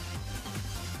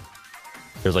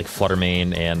 There's, like, Flutter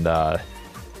Mane and,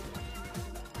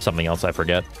 something else I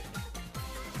forget.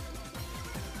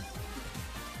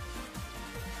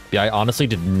 Yeah, I honestly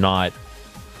did not...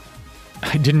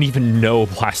 I didn't even know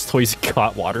Blastoise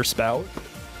got Water Spout.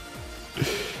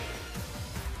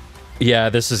 Yeah,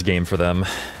 this is game for them.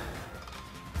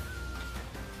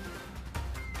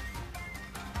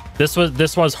 This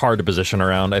was hard to position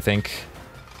around, I think.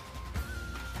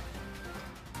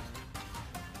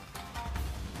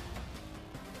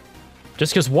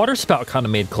 Just because Water Spout kind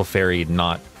of made Clefairy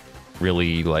not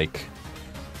really, like,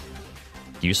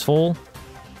 useful.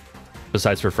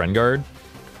 Besides for Friend Guard.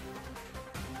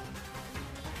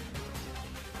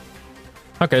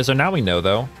 Okay, so now we know,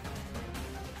 though.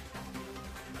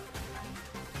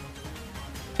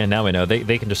 And now we know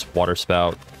they can just Water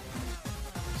Spout.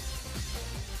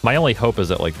 My only hope is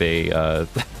that, like, they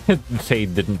they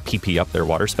didn't PP up their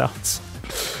Water Spouts.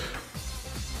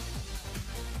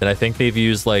 And I think they've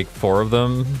used, like, 4 of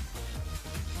them.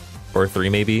 Or 3,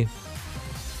 maybe.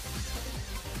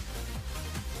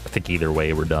 I think either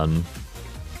way, we're done.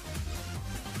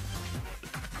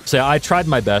 So yeah, I tried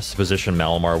my best to position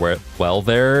Malamar well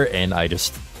there, and I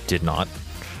just did not.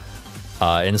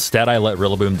 Instead, I let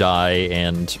Rillaboom die,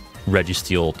 and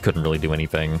Registeel couldn't really do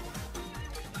anything.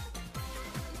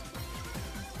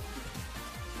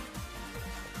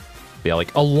 Yeah,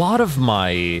 like, a lot of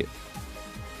my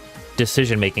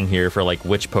decision-making here for, like,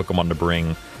 which Pokemon to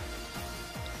bring,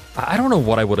 I don't know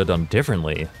what I would have done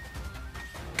differently.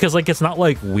 Because, like, it's not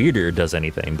like Weirder does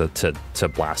anything to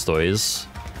Blastoise.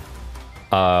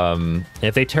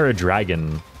 If they Terra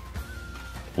Dragon,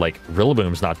 like,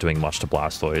 Rillaboom's not doing much to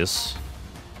Blastoise.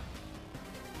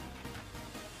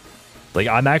 Like,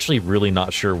 I'm actually really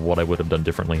not sure what I would have done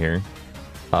differently here.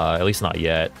 At least not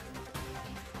yet.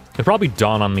 It'll probably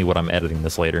dawn on me when I'm editing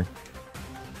this later.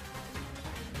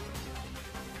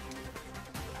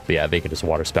 But yeah, they could just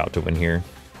Water Spout to win here.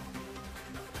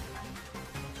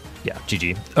 Yeah,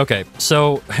 GG. Okay,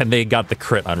 so, and they got the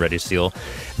crit on Registeel.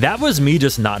 That was me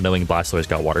just not knowing Blastoise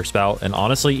got Water Spout, and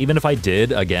honestly, even if I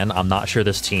did, again, I'm not sure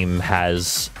this team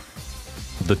has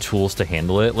the tools to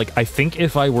handle it. Like, I think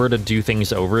if I were to do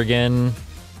things over again,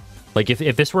 like,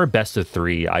 if this were a best of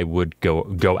 3, I would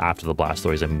go after the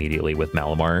Blastoise immediately with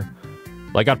Malamar.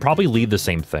 Like, I'd probably lead the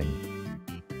same thing,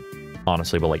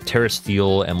 honestly, but, like, Terra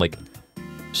Steel and, like,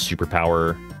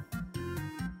 Superpower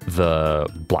the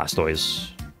Blastoise.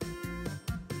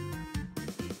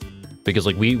 Because,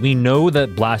 like, we know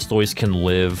that Blastoise can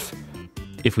live...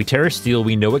 If we Terra Steel,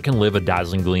 we know it can live a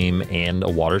Dazzling Gleam and a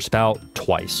Water Spout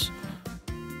twice.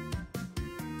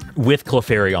 With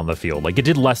Clefairy on the field. Like, it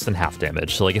did less than half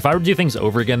damage. So, like, if I were to do things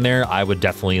over again there, I would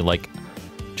definitely, like,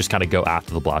 just kind of go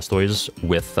after the Blastoise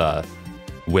with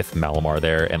Malamar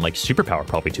there. And, like, Superpower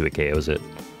probably 2 KOs it,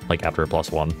 like, after a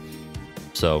 +1.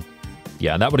 So,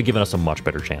 yeah, and that would have given us a much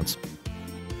better chance.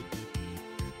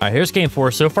 All right, here's game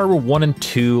 4. So far, we're 1 and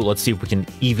 2. Let's see if we can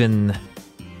even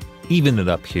it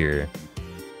up here.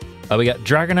 We got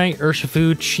Dragonite,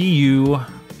 Urshifu, Chi-Yu,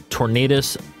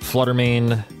 Tornadus, Flutter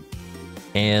Mane,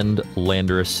 and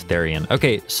Landorus Therian.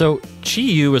 Okay, so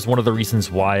Chi-Yu is one of the reasons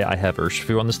why I have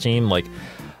Urshifu on this team. Like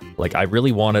I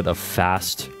really wanted a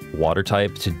fast water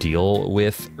type to deal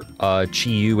with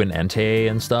Chi-Yu and Entei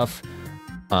and stuff.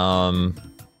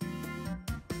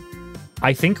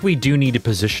 I think we do need to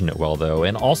position it well, though.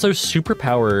 And also,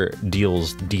 Superpower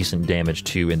deals decent damage,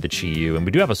 too, into Chi-Yu. And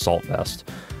we do have Assault Vest.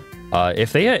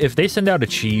 If they send out a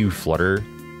Chi-Yu Flutter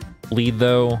lead,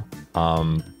 though,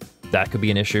 that could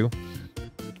be an issue.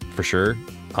 For sure.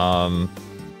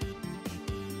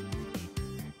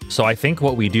 So I think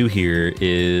what we do here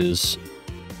is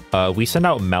we send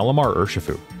out Malamar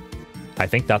Urshifu. I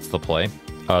think that's the play.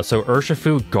 So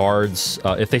Urshifu guards...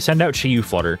 if they send out Chi-Yu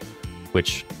Flutter,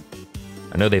 which...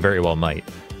 I know they very well might.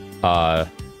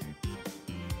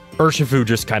 Urshifu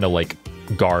just kind of, like,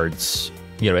 guards.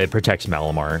 You know, it protects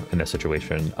Malamar in this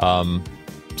situation.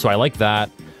 So I like that.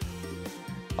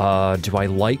 Do I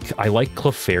like... I like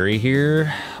Clefairy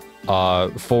here.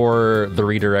 For the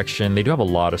redirection, they do have a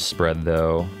lot of spread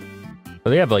though.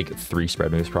 They have like 3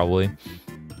 spread moves probably.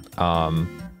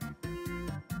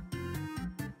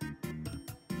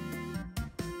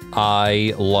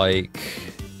 I like...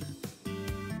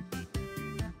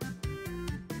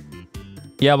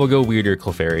 Yeah, we'll go Weirder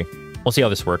Clefairy. We'll see how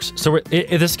this works. So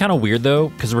this is kind of weird though,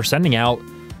 because we're sending out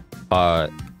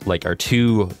like our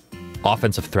 2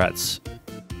 offensive threats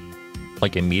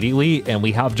like immediately, and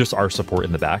we have just our support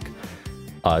in the back.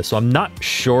 So I'm not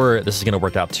sure this is going to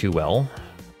work out too well,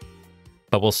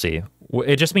 but we'll see.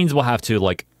 It just means we'll have to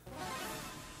like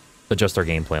adjust our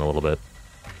game plan a little bit.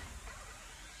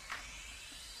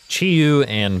 Chi-Yu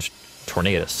and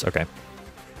Tornadus. Okay.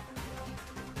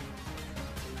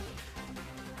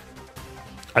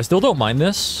 I still don't mind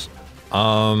this.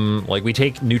 Like we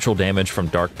take neutral damage from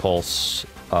Dark Pulse.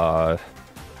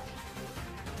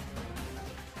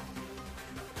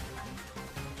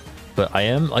 But I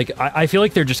am like I feel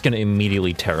like they're just gonna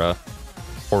immediately Terra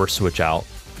or switch out.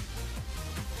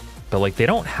 But like they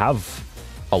don't have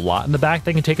a lot in the back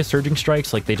that can take a Surging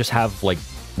Strikes. Like they just have like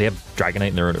they have Dragonite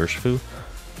in their own Urshifu.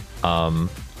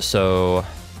 So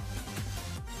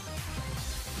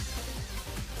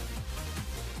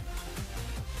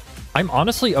I'm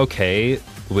honestly okay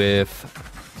with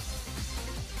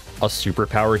a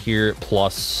superpower here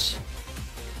plus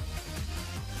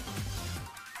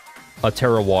a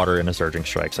Terra Water and a Surging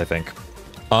Strikes, I think.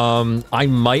 I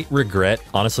might regret,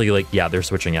 honestly, like, yeah, they're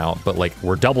switching out, but like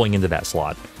we're doubling into that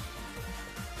slot.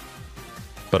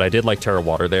 But I did like Terra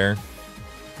Water there.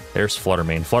 There's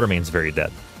Fluttermane. Fluttermane's very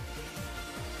dead.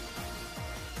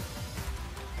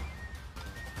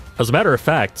 As a matter of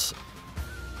fact,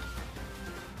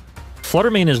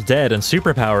 Fluttermane is dead, and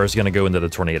Superpower is going to go into the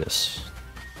Tornadus.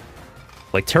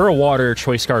 Like, Terra Water,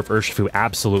 Choice Scarf, Urshifu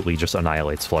absolutely just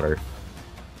annihilates Flutter.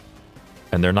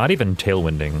 And they're not even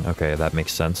Tailwinding. Okay, that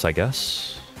makes sense, I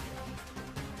guess.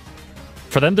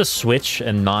 For them to switch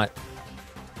and not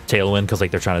Tailwind because,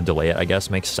 like, they're trying to delay it, I guess,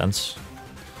 makes sense.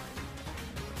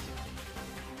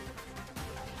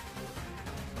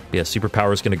 Yeah,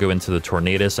 Superpower is going to go into the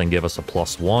Tornadus and give us a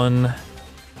 +1.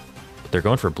 But they're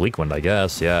going for Bleak Wind, I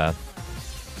guess, yeah.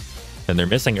 And they're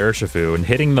missing Urshifu and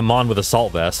hitting them on with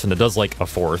Assault Vest, and it does like a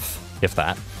 4th, if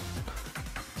that.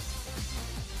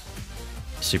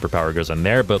 Superpower goes in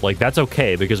there, but like that's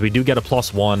okay because we do get a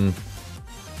 +1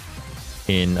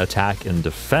 in attack and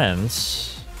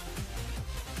defense.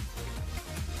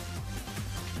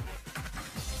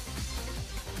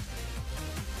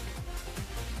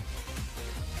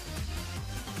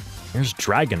 Here's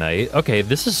Dragonite. Okay,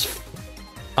 this is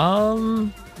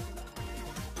do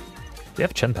they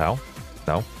have Chen Pao?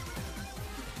 No.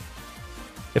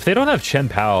 If they don't have Chen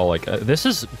Pao, like this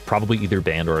is probably either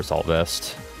Band or Assault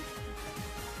Vest.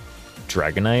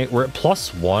 Dragonite, we're at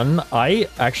 +1. I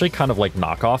actually kind of like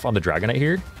knockoff on the Dragonite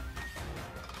here.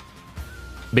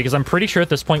 Because I'm pretty sure at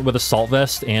this point with Assault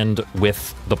Vest and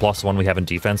with the +1 we have in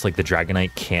defense, like the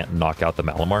Dragonite can't knock out the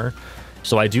Malamar.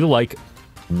 So I do like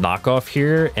knockoff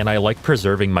here, and I like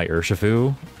preserving my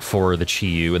Urshifu for the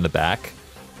Chi-Yu in the back.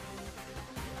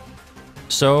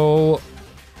 So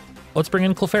let's bring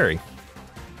in Clefairy.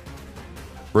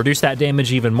 Reduce that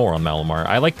damage even more on Malamar.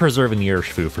 I like preserving the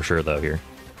Urshifu for sure though here.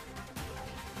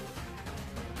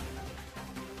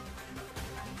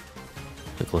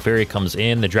 The Clefairy comes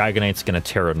in, the Dragonite's gonna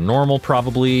Terra Normal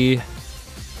probably.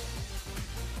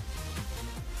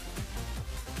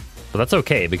 But that's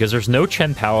okay, because there's no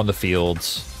Chen Pao on the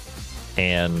fields,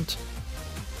 and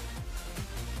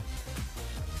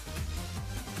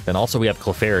also we have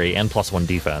Clefairy and +1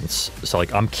 defense. So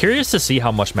like I'm curious to see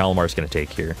how much Malamar's gonna take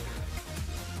here.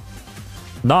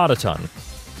 Not a ton.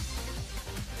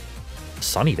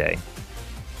 Sunny Day.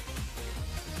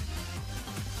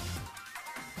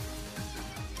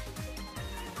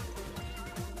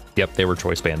 Yep, they were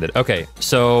Choice Banded. Okay,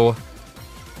 so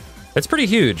it's pretty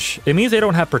huge. It means they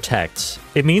don't have Protect.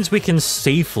 It means we can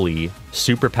safely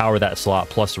superpower that slot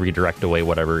plus redirect away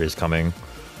whatever is coming.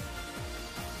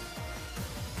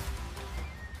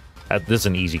 This is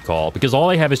an easy call because all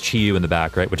I have is Chi-Yu in the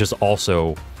back, right? Which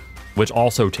also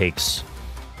takes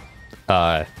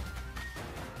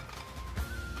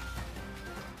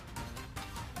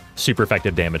super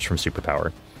effective damage from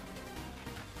Superpower.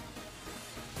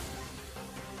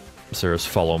 So there's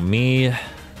Follow Me.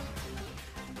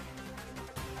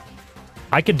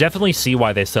 I could definitely see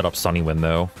why they set up Sunny Wind,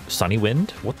 though. Sunny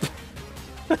Wind? What the...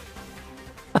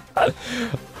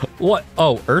 What?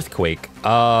 Oh, Earthquake.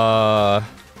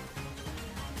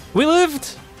 We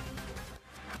lived!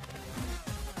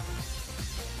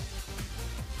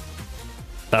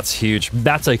 That's huge.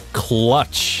 That's a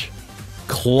clutch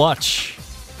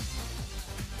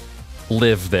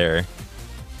live there.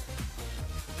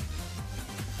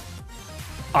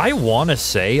 I want to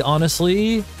say,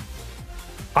 honestly,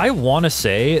 I want to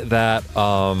say that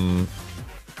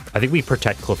I think we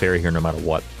protect Clefairy here no matter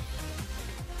what.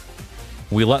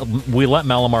 We let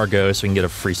Malamar go so we can get a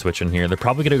free switch in here. They're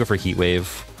probably going to go for Heat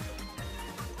Wave.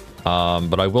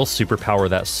 But I will superpower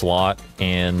that slot,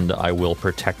 and I will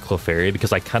protect Clefairy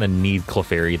because I kind of need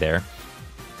Clefairy there.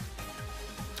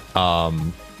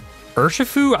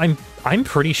 Urshifu, I'm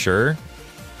pretty sure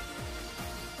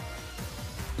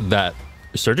that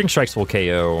Surging Strikes will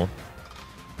KO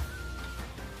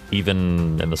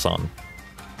even in the sun.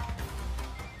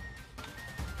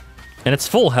 And it's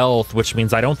full health, which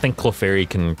means I don't think Clefairy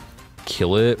can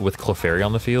kill it with Clefairy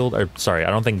on the field. Or, sorry, I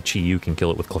don't think Chi-Yu can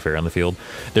kill it with Clefairy on the field.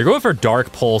 They're going for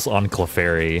Dark Pulse on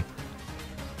Clefairy.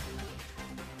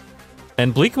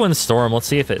 And Bleak Wind Storm, let's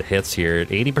see if it hits here.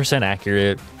 80%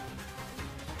 accurate.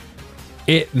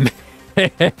 It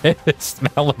missed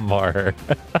Malamar.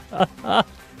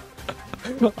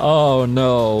 Oh,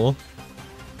 no.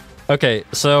 Okay,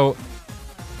 so...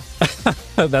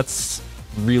 that's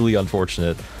really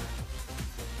unfortunate.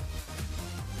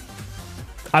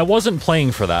 I wasn't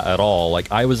playing for that at all. Like,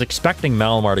 I was expecting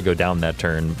Malamar to go down that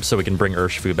turn so we can bring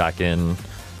Urshifu back in.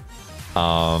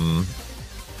 And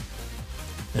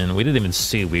we didn't even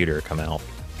see Weeder come out.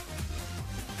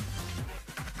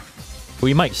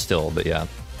 We might still, but yeah.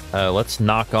 Let's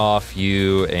knock off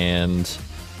you and...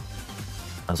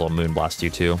 as well Moonblast you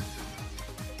too.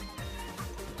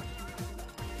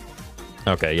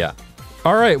 Okay, yeah.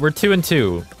 Alright, we're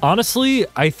 2-2. Honestly,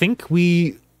 I think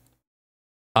we...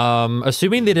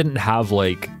 assuming they didn't have,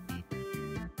 like,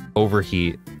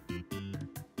 Overheat,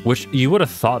 which you would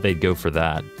have thought they'd go for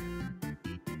that.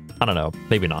 I don't know.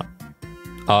 Maybe not.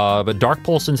 But Dark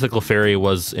Pulse into Clefairy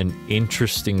was an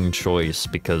interesting choice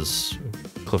because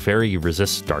Clefairy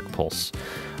resists Dark Pulse.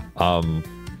 So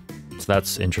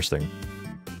that's interesting.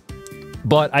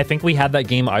 But I think we had that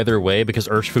game either way because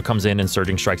Urshifu comes in and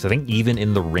Surging Strikes. I think even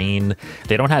in the rain,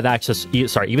 they don't have access...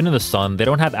 Sorry, even in the sun, they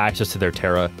don't have access to their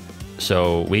Terra.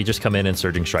 So we just come in and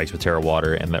Surging Strikes with Terra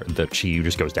Water, and the Chi-Yu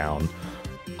just goes down.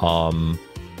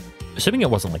 Assuming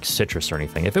it wasn't like Citrus or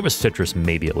anything. If it was Citrus,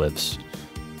 maybe it lives.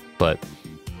 But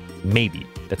maybe.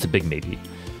 That's a big maybe.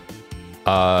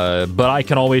 But I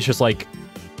can always just like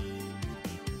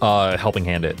Helping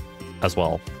Hand it as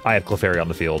well. I have Clefairy on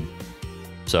the field.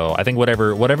 So I think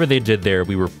whatever they did there,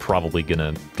 we were probably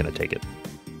gonna take it.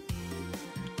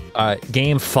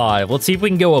 Game 5. Let's see if we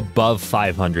can go above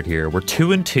 500 here. We're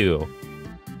 2-2.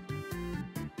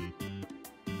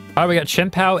 Alright, we got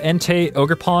Chien-Pao, Entei,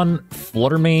 Ogerpon,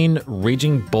 Fluttermane,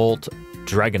 Raging Bolt,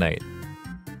 Dragonite.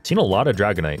 Seen a lot of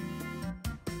Dragonite.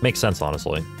 Makes sense,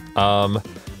 honestly.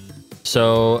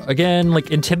 So, again,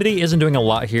 like, Intimidate isn't doing a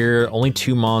lot here. Only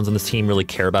 2 Mons on this team really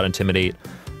care about Intimidate.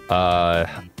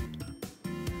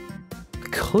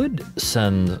 Could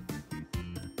send...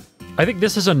 I think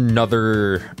this is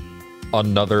another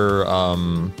I'm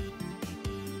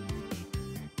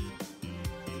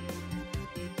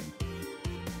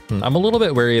a little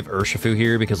bit wary of Urshifu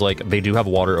here because, like, they do have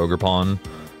Water Ogerpon.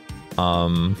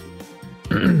 I'm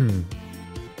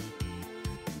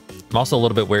also a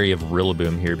little bit wary of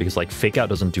Rillaboom here because, like, Fake Out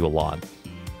doesn't do a lot.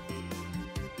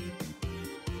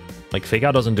 Like, Fake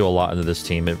Out doesn't do a lot into this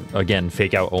team. Again,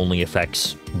 Fake Out only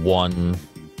affects 1-2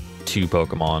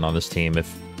 Pokemon on this team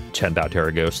if Chien-Pao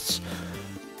Terra Ghosts.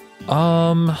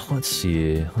 Let's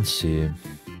see.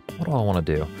 What do I want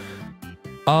to do?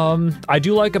 I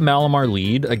do like a Malamar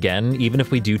lead, again, even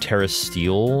if we do Terra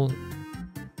Steel.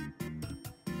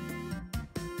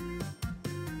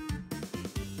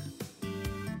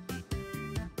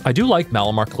 I do like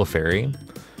Malamar Clefairy.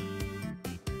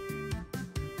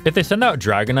 If they send out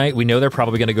Dragonite, we know they're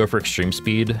probably going to go for Extreme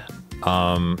Speed.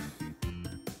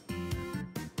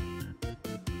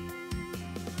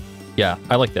 Yeah,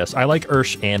 I like this. I like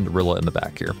Ursh and Rilla in the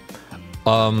back here.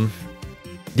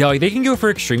 Yeah, like, they can go for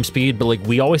Extreme Speed, but, like,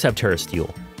 we always have Terra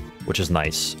Steel, which is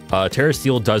nice. Terra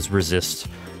Steel does resist,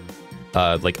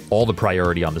 like, all the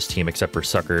priority on this team except for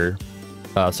Sucker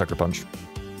Punch.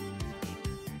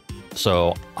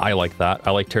 So I like that.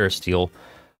 I like Terra Steel.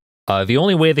 The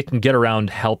only way they can get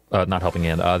around not Helping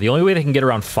Hand. The only way they can get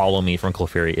around Follow Me from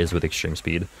Clefairy is with Extreme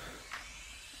Speed.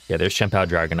 Yeah, there's Chien-Pao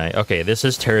Dragonite. Okay, this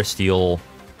is Terra Steel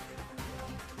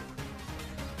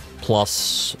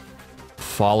plus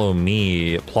Follow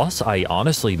Me. Plus, I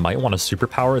honestly might want to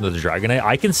superpower the Dragonite.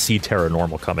 I can see Terra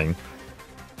Normal coming.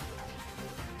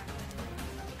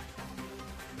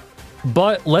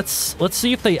 But let's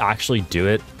see if they actually do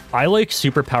it. I like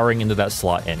superpowering into that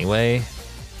slot anyway.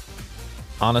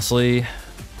 Honestly.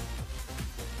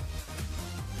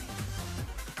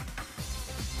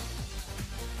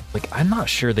 Like, I'm not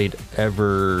sure they'd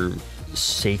ever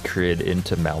Sacred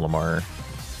into Malamar.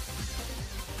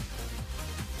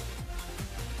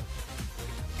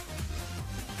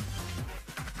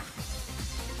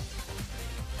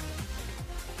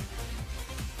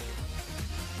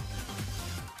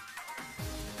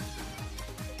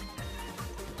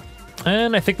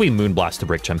 And I think we Moonblast to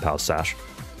break Chien-Pao's Sash.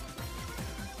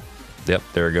 Yep,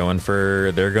 they're going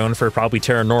for probably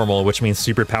Terra Normal, which means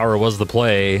Superpower was the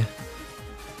play.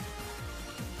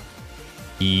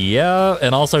 Yeah,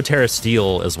 and also Terra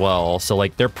Steel as well. So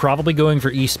like they're probably going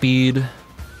for E-Speed.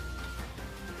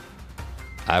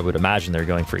 I would imagine they're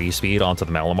going for E-Speed onto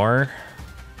the Malamar.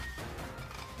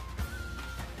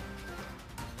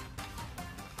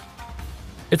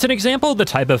 It's an example of the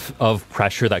type of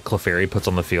pressure that Clefairy puts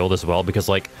on the field as well, because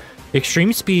like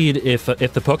Extreme Speed, if the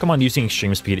Pokemon using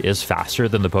Extreme Speed is faster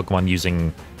than the Pokemon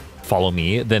using Follow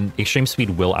Me, then Extreme Speed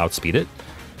will outspeed it.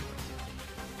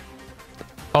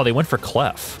 Oh, they went for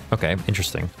Clef. Okay,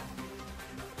 interesting.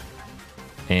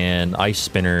 And Ice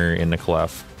Spinner in the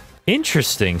Clef.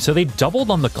 Interesting. So they doubled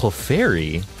on the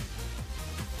Clefairy.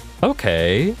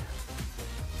 Okay.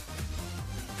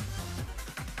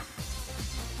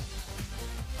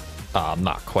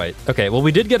 Not quite. Okay, well,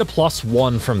 we did get a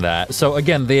 +1 from that. So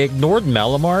again, they ignored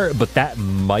Malamar, but that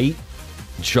might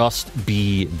just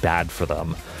be bad for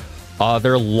them.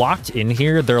 They're locked in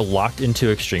here. They're locked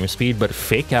into Extreme Speed, but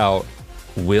Fake Out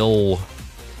will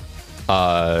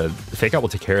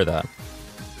take care of that.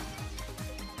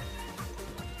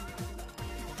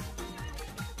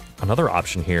 Another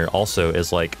option here also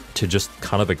is like to just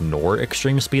kind of ignore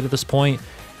Extreme Speed at this point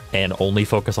and only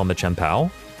focus on the Chien-Pao.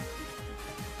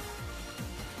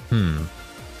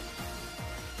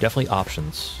 Definitely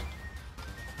options.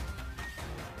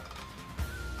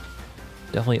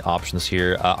 Definitely options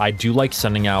here. I do like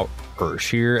sending out Ursh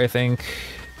here, I think.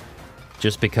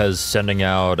 Just because sending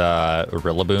out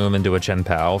Rillaboom into a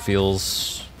Chien-Pao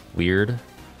feels weird.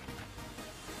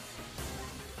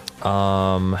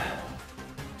 Yeah,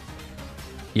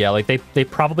 like they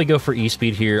probably go for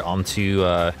E-Speed here onto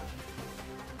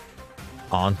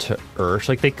Ursh.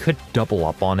 Like they could double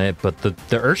up on it, but the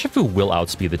Urshifu will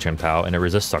outspeed the Chien-Pao and it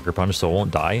resists Sucker Punch, so it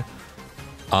won't die.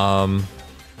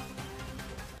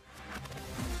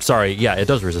 Sorry, yeah, it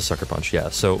does resist Sucker Punch, yeah.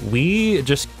 So we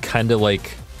just kind of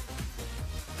like...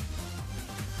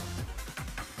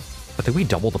 I think we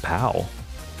double the POW.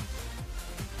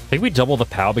 I think we double the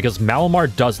POW because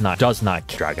Malamar does not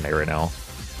Dragonite right now.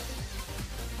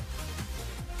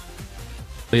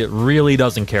 It really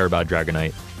doesn't care about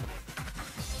Dragonite.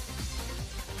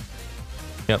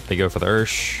 Yep, they go for the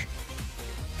Ursh.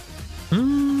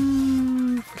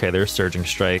 Okay, there's Surging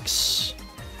Strikes.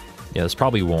 Yeah, this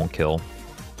probably won't kill.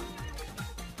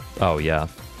 Oh, yeah.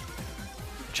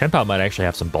 Chien-Pao might actually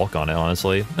have some bulk on it,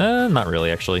 honestly. Not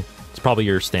really, actually. It's probably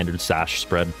your standard Sash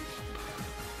spread.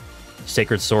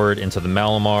 Sacred Sword into the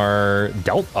Malamar.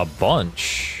 Dealt a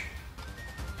bunch.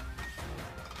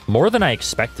 More than I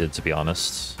expected, to be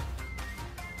honest.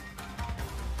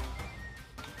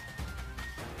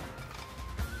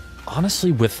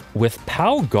 Honestly, with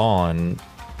POW gone...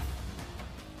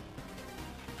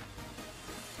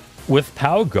 With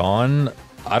POW gone,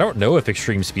 I don't know if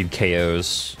Extreme Speed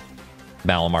KOs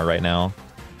Malamar right now.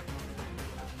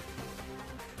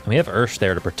 We have Ursh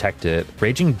there to protect it.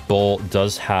 Raging Bolt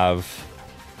does have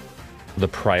the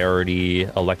priority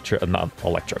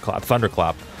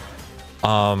Thunderclap.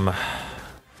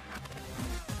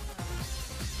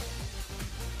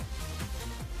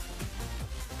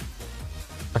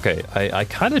 Okay, I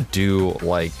kind of do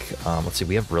like, let's see,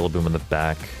 we have Rillaboom in the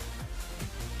back.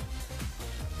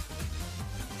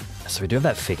 So we do have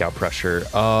that Fake Out pressure.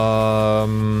 I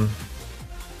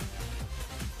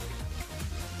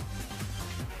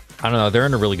don't know, they're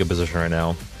in a really good position right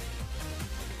now.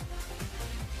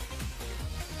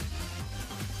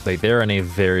 Like, they're in a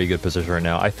very good position right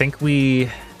now. I think we...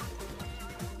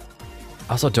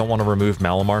 I also don't want to remove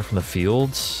Malamar from the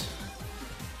fields.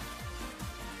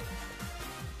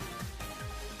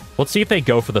 Let's see if they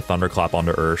go for the Thunderclap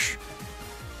onto Ursh.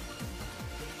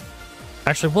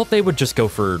 Actually, well, they would just go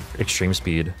for Extreme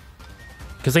Speed.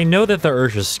 Because they know that the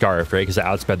Ursh is Scarf, right? Because it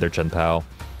outsped their Chien-Pao.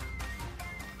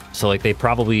 So, like, they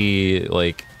probably,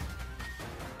 like...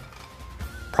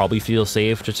 Probably feel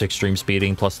safe just Extreme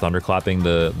Speeding plus Thunderclapping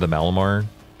the Malamar.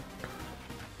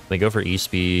 They go for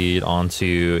E-Speed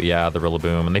onto, yeah, the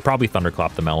Rillaboom. And they probably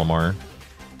Thunderclap the Malamar.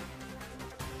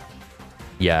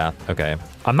 Yeah, okay.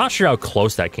 I'm not sure how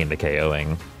close that came to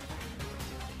KOing.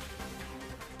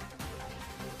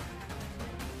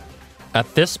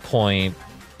 At this point,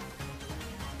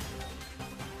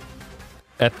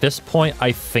 at this point,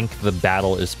 I think the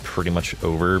battle is pretty much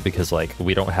over because, like,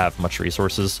 we don't have much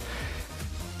resources.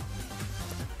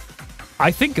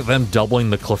 I think them doubling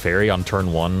the Clefairy on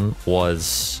turn 1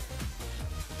 was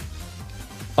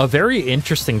a very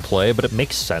interesting play, but it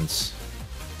makes sense.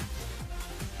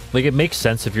 Like, it makes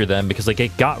sense if you're them because, like,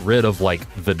 it got rid of, like,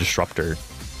 the Disruptor.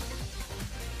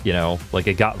 You know? Like,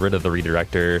 it got rid of the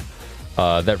Redirector.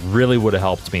 That really would have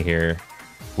helped me here.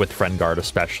 With Friend Guard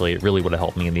especially, it really would have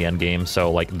helped me in the end game.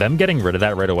 So, like, them getting rid of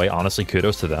that right away, honestly,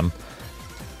 kudos to them.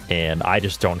 And I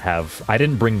just don't have... I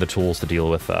didn't bring the tools to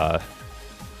deal with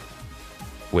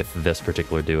this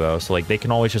particular duo. So, like, they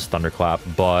can always just Thunderclap.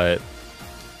 But,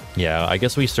 yeah, I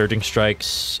guess we Surging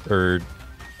Strikes, or...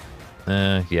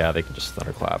 yeah, they can just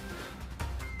Thunderclap.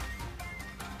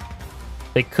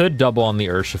 They could double on the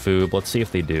Urshifu, but let's see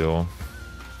if they do.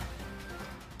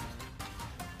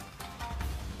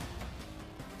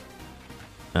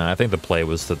 I think the play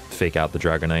was to fake out the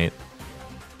Dragonite.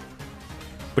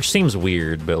 Which seems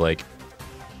weird, but, like,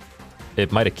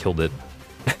 it might have killed it,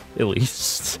 at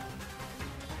least.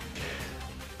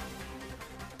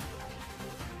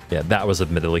 Yeah, that was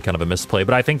admittedly kind of a misplay,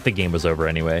 but I think the game was over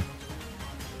anyway.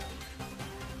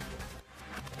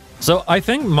 So I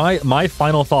think my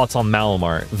final thoughts on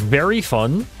Malamar, very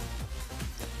fun.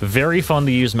 Very fun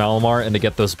to use Malamar and to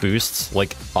get those boosts.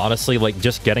 Like, honestly, like,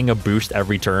 just getting a boost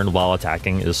every turn while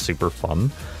attacking is super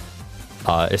fun.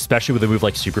 Especially with a move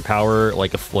like Superpower,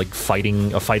 like, a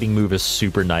fighting move is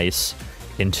super nice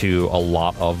into a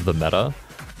lot of the meta.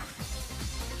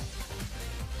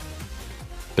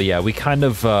 But yeah, we kind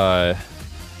of...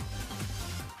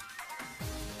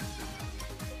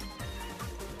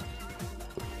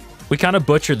 we kind of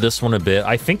butchered this one a bit.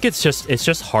 I think it's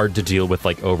just hard to deal with,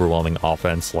 like, overwhelming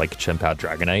offense like Chimpat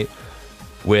Dragonite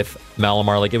with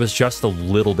Malamar. Like, it was just a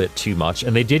little bit too much.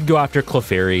 And they did go after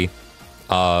Clefairy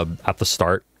at the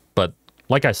start. But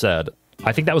like I said,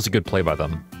 I think that was a good play by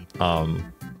them.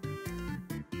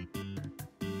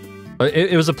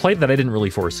 It was a play that I didn't really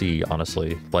foresee,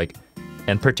 honestly. Like,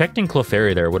 and protecting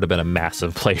Clefairy there would have been a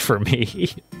massive play for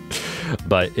me.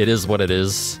 But it is what it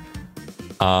is.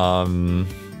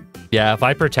 Yeah, if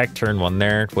I protect turn 1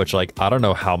 there, which, like, I don't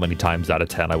know how many times out of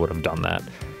 10 I would have done that.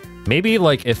 Maybe,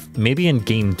 like, maybe in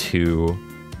game 2,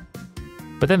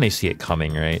 but then they see it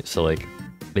coming, right? So, like,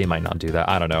 they might not do that.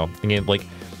 I don't know. I mean, like,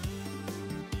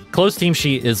 closed team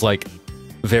sheet is, like,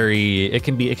 very, it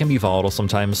can be volatile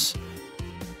sometimes.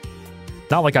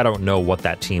 Not like I don't know what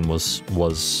that team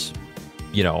was,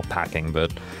 you know, packing,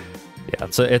 but yeah,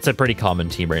 it's a pretty common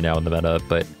team right now in the meta,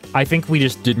 but I think we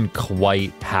just didn't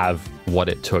quite have what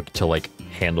it took to, like,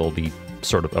 handle the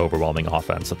sort of overwhelming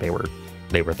offense that they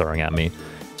were throwing at me.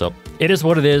 So it is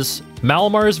what it is.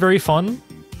 Malamar is very fun,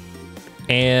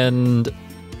 and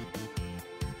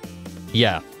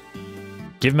yeah,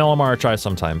 give Malamar a try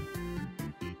sometime.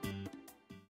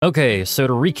 Okay, so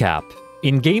to recap,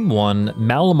 in game 1,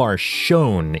 Malamar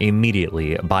shone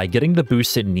immediately by getting the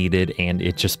boost it needed, and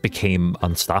it just became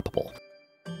unstoppable.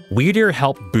 Weirdeer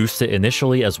helped boost it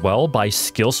initially as well by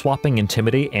skill swapping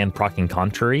Intimidate and proccing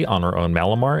Contrary on our own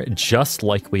Malamar, just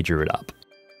like we drew it up.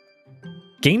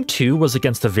 Game 2 was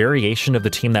against a variation of the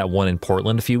team that won in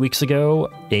Portland a few weeks ago.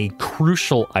 A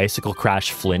crucial Icicle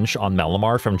Crash flinch on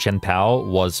Malamar from Chen Pao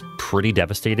was pretty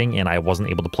devastating, and I wasn't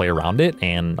able to play around it,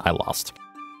 and I lost.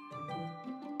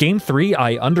 Game 3,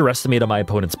 I underestimated my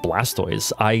opponent's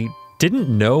Blastoise. I didn't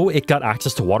know it got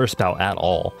access to Water Spout at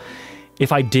all.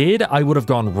 If I did, I would have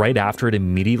gone right after it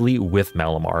immediately with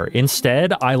Malamar.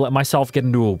 Instead, I let myself get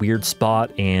into a weird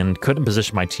spot and couldn't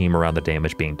position my team around the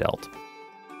damage being dealt.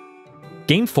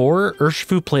 Game 4,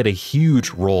 Urshifu played a huge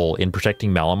role in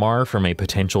protecting Malamar from a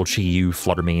potential Chi-Yu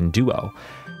Fluttermane duo.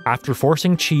 After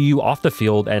forcing Chi-Yu off the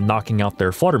field and knocking out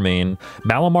their Fluttermane,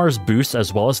 Malamar's boost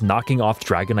as well as knocking off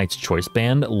Dragonite's Choice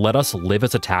Band let us live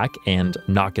its attack and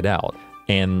knock it out,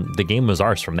 and the game was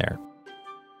ours from there.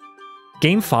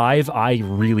 Game 5, I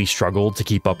really struggled to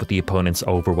keep up with the opponent's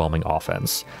overwhelming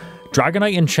offense.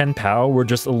 Dragonite and Chen Pao were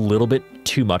just a little bit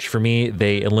too much for me.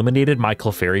 They eliminated my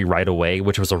Clefairy right away,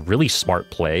 which was a really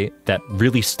smart play that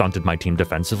really stunted my team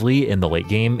defensively in the late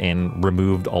game and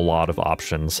removed a lot of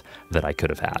options that I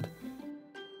could have had.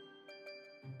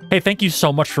 Hey, thank you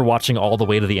so much for watching all the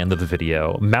way to the end of the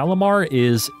video. Malamar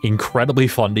is incredibly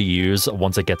fun to use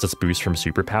once it gets its boost from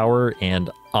Superpower,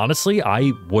 and honestly,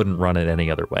 I wouldn't run it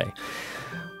any other way.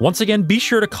 Once again, be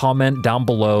sure to comment down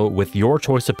below with your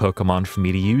choice of Pokemon for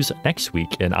me to use next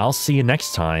week, and I'll see you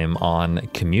next time on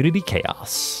Community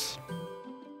Chaos.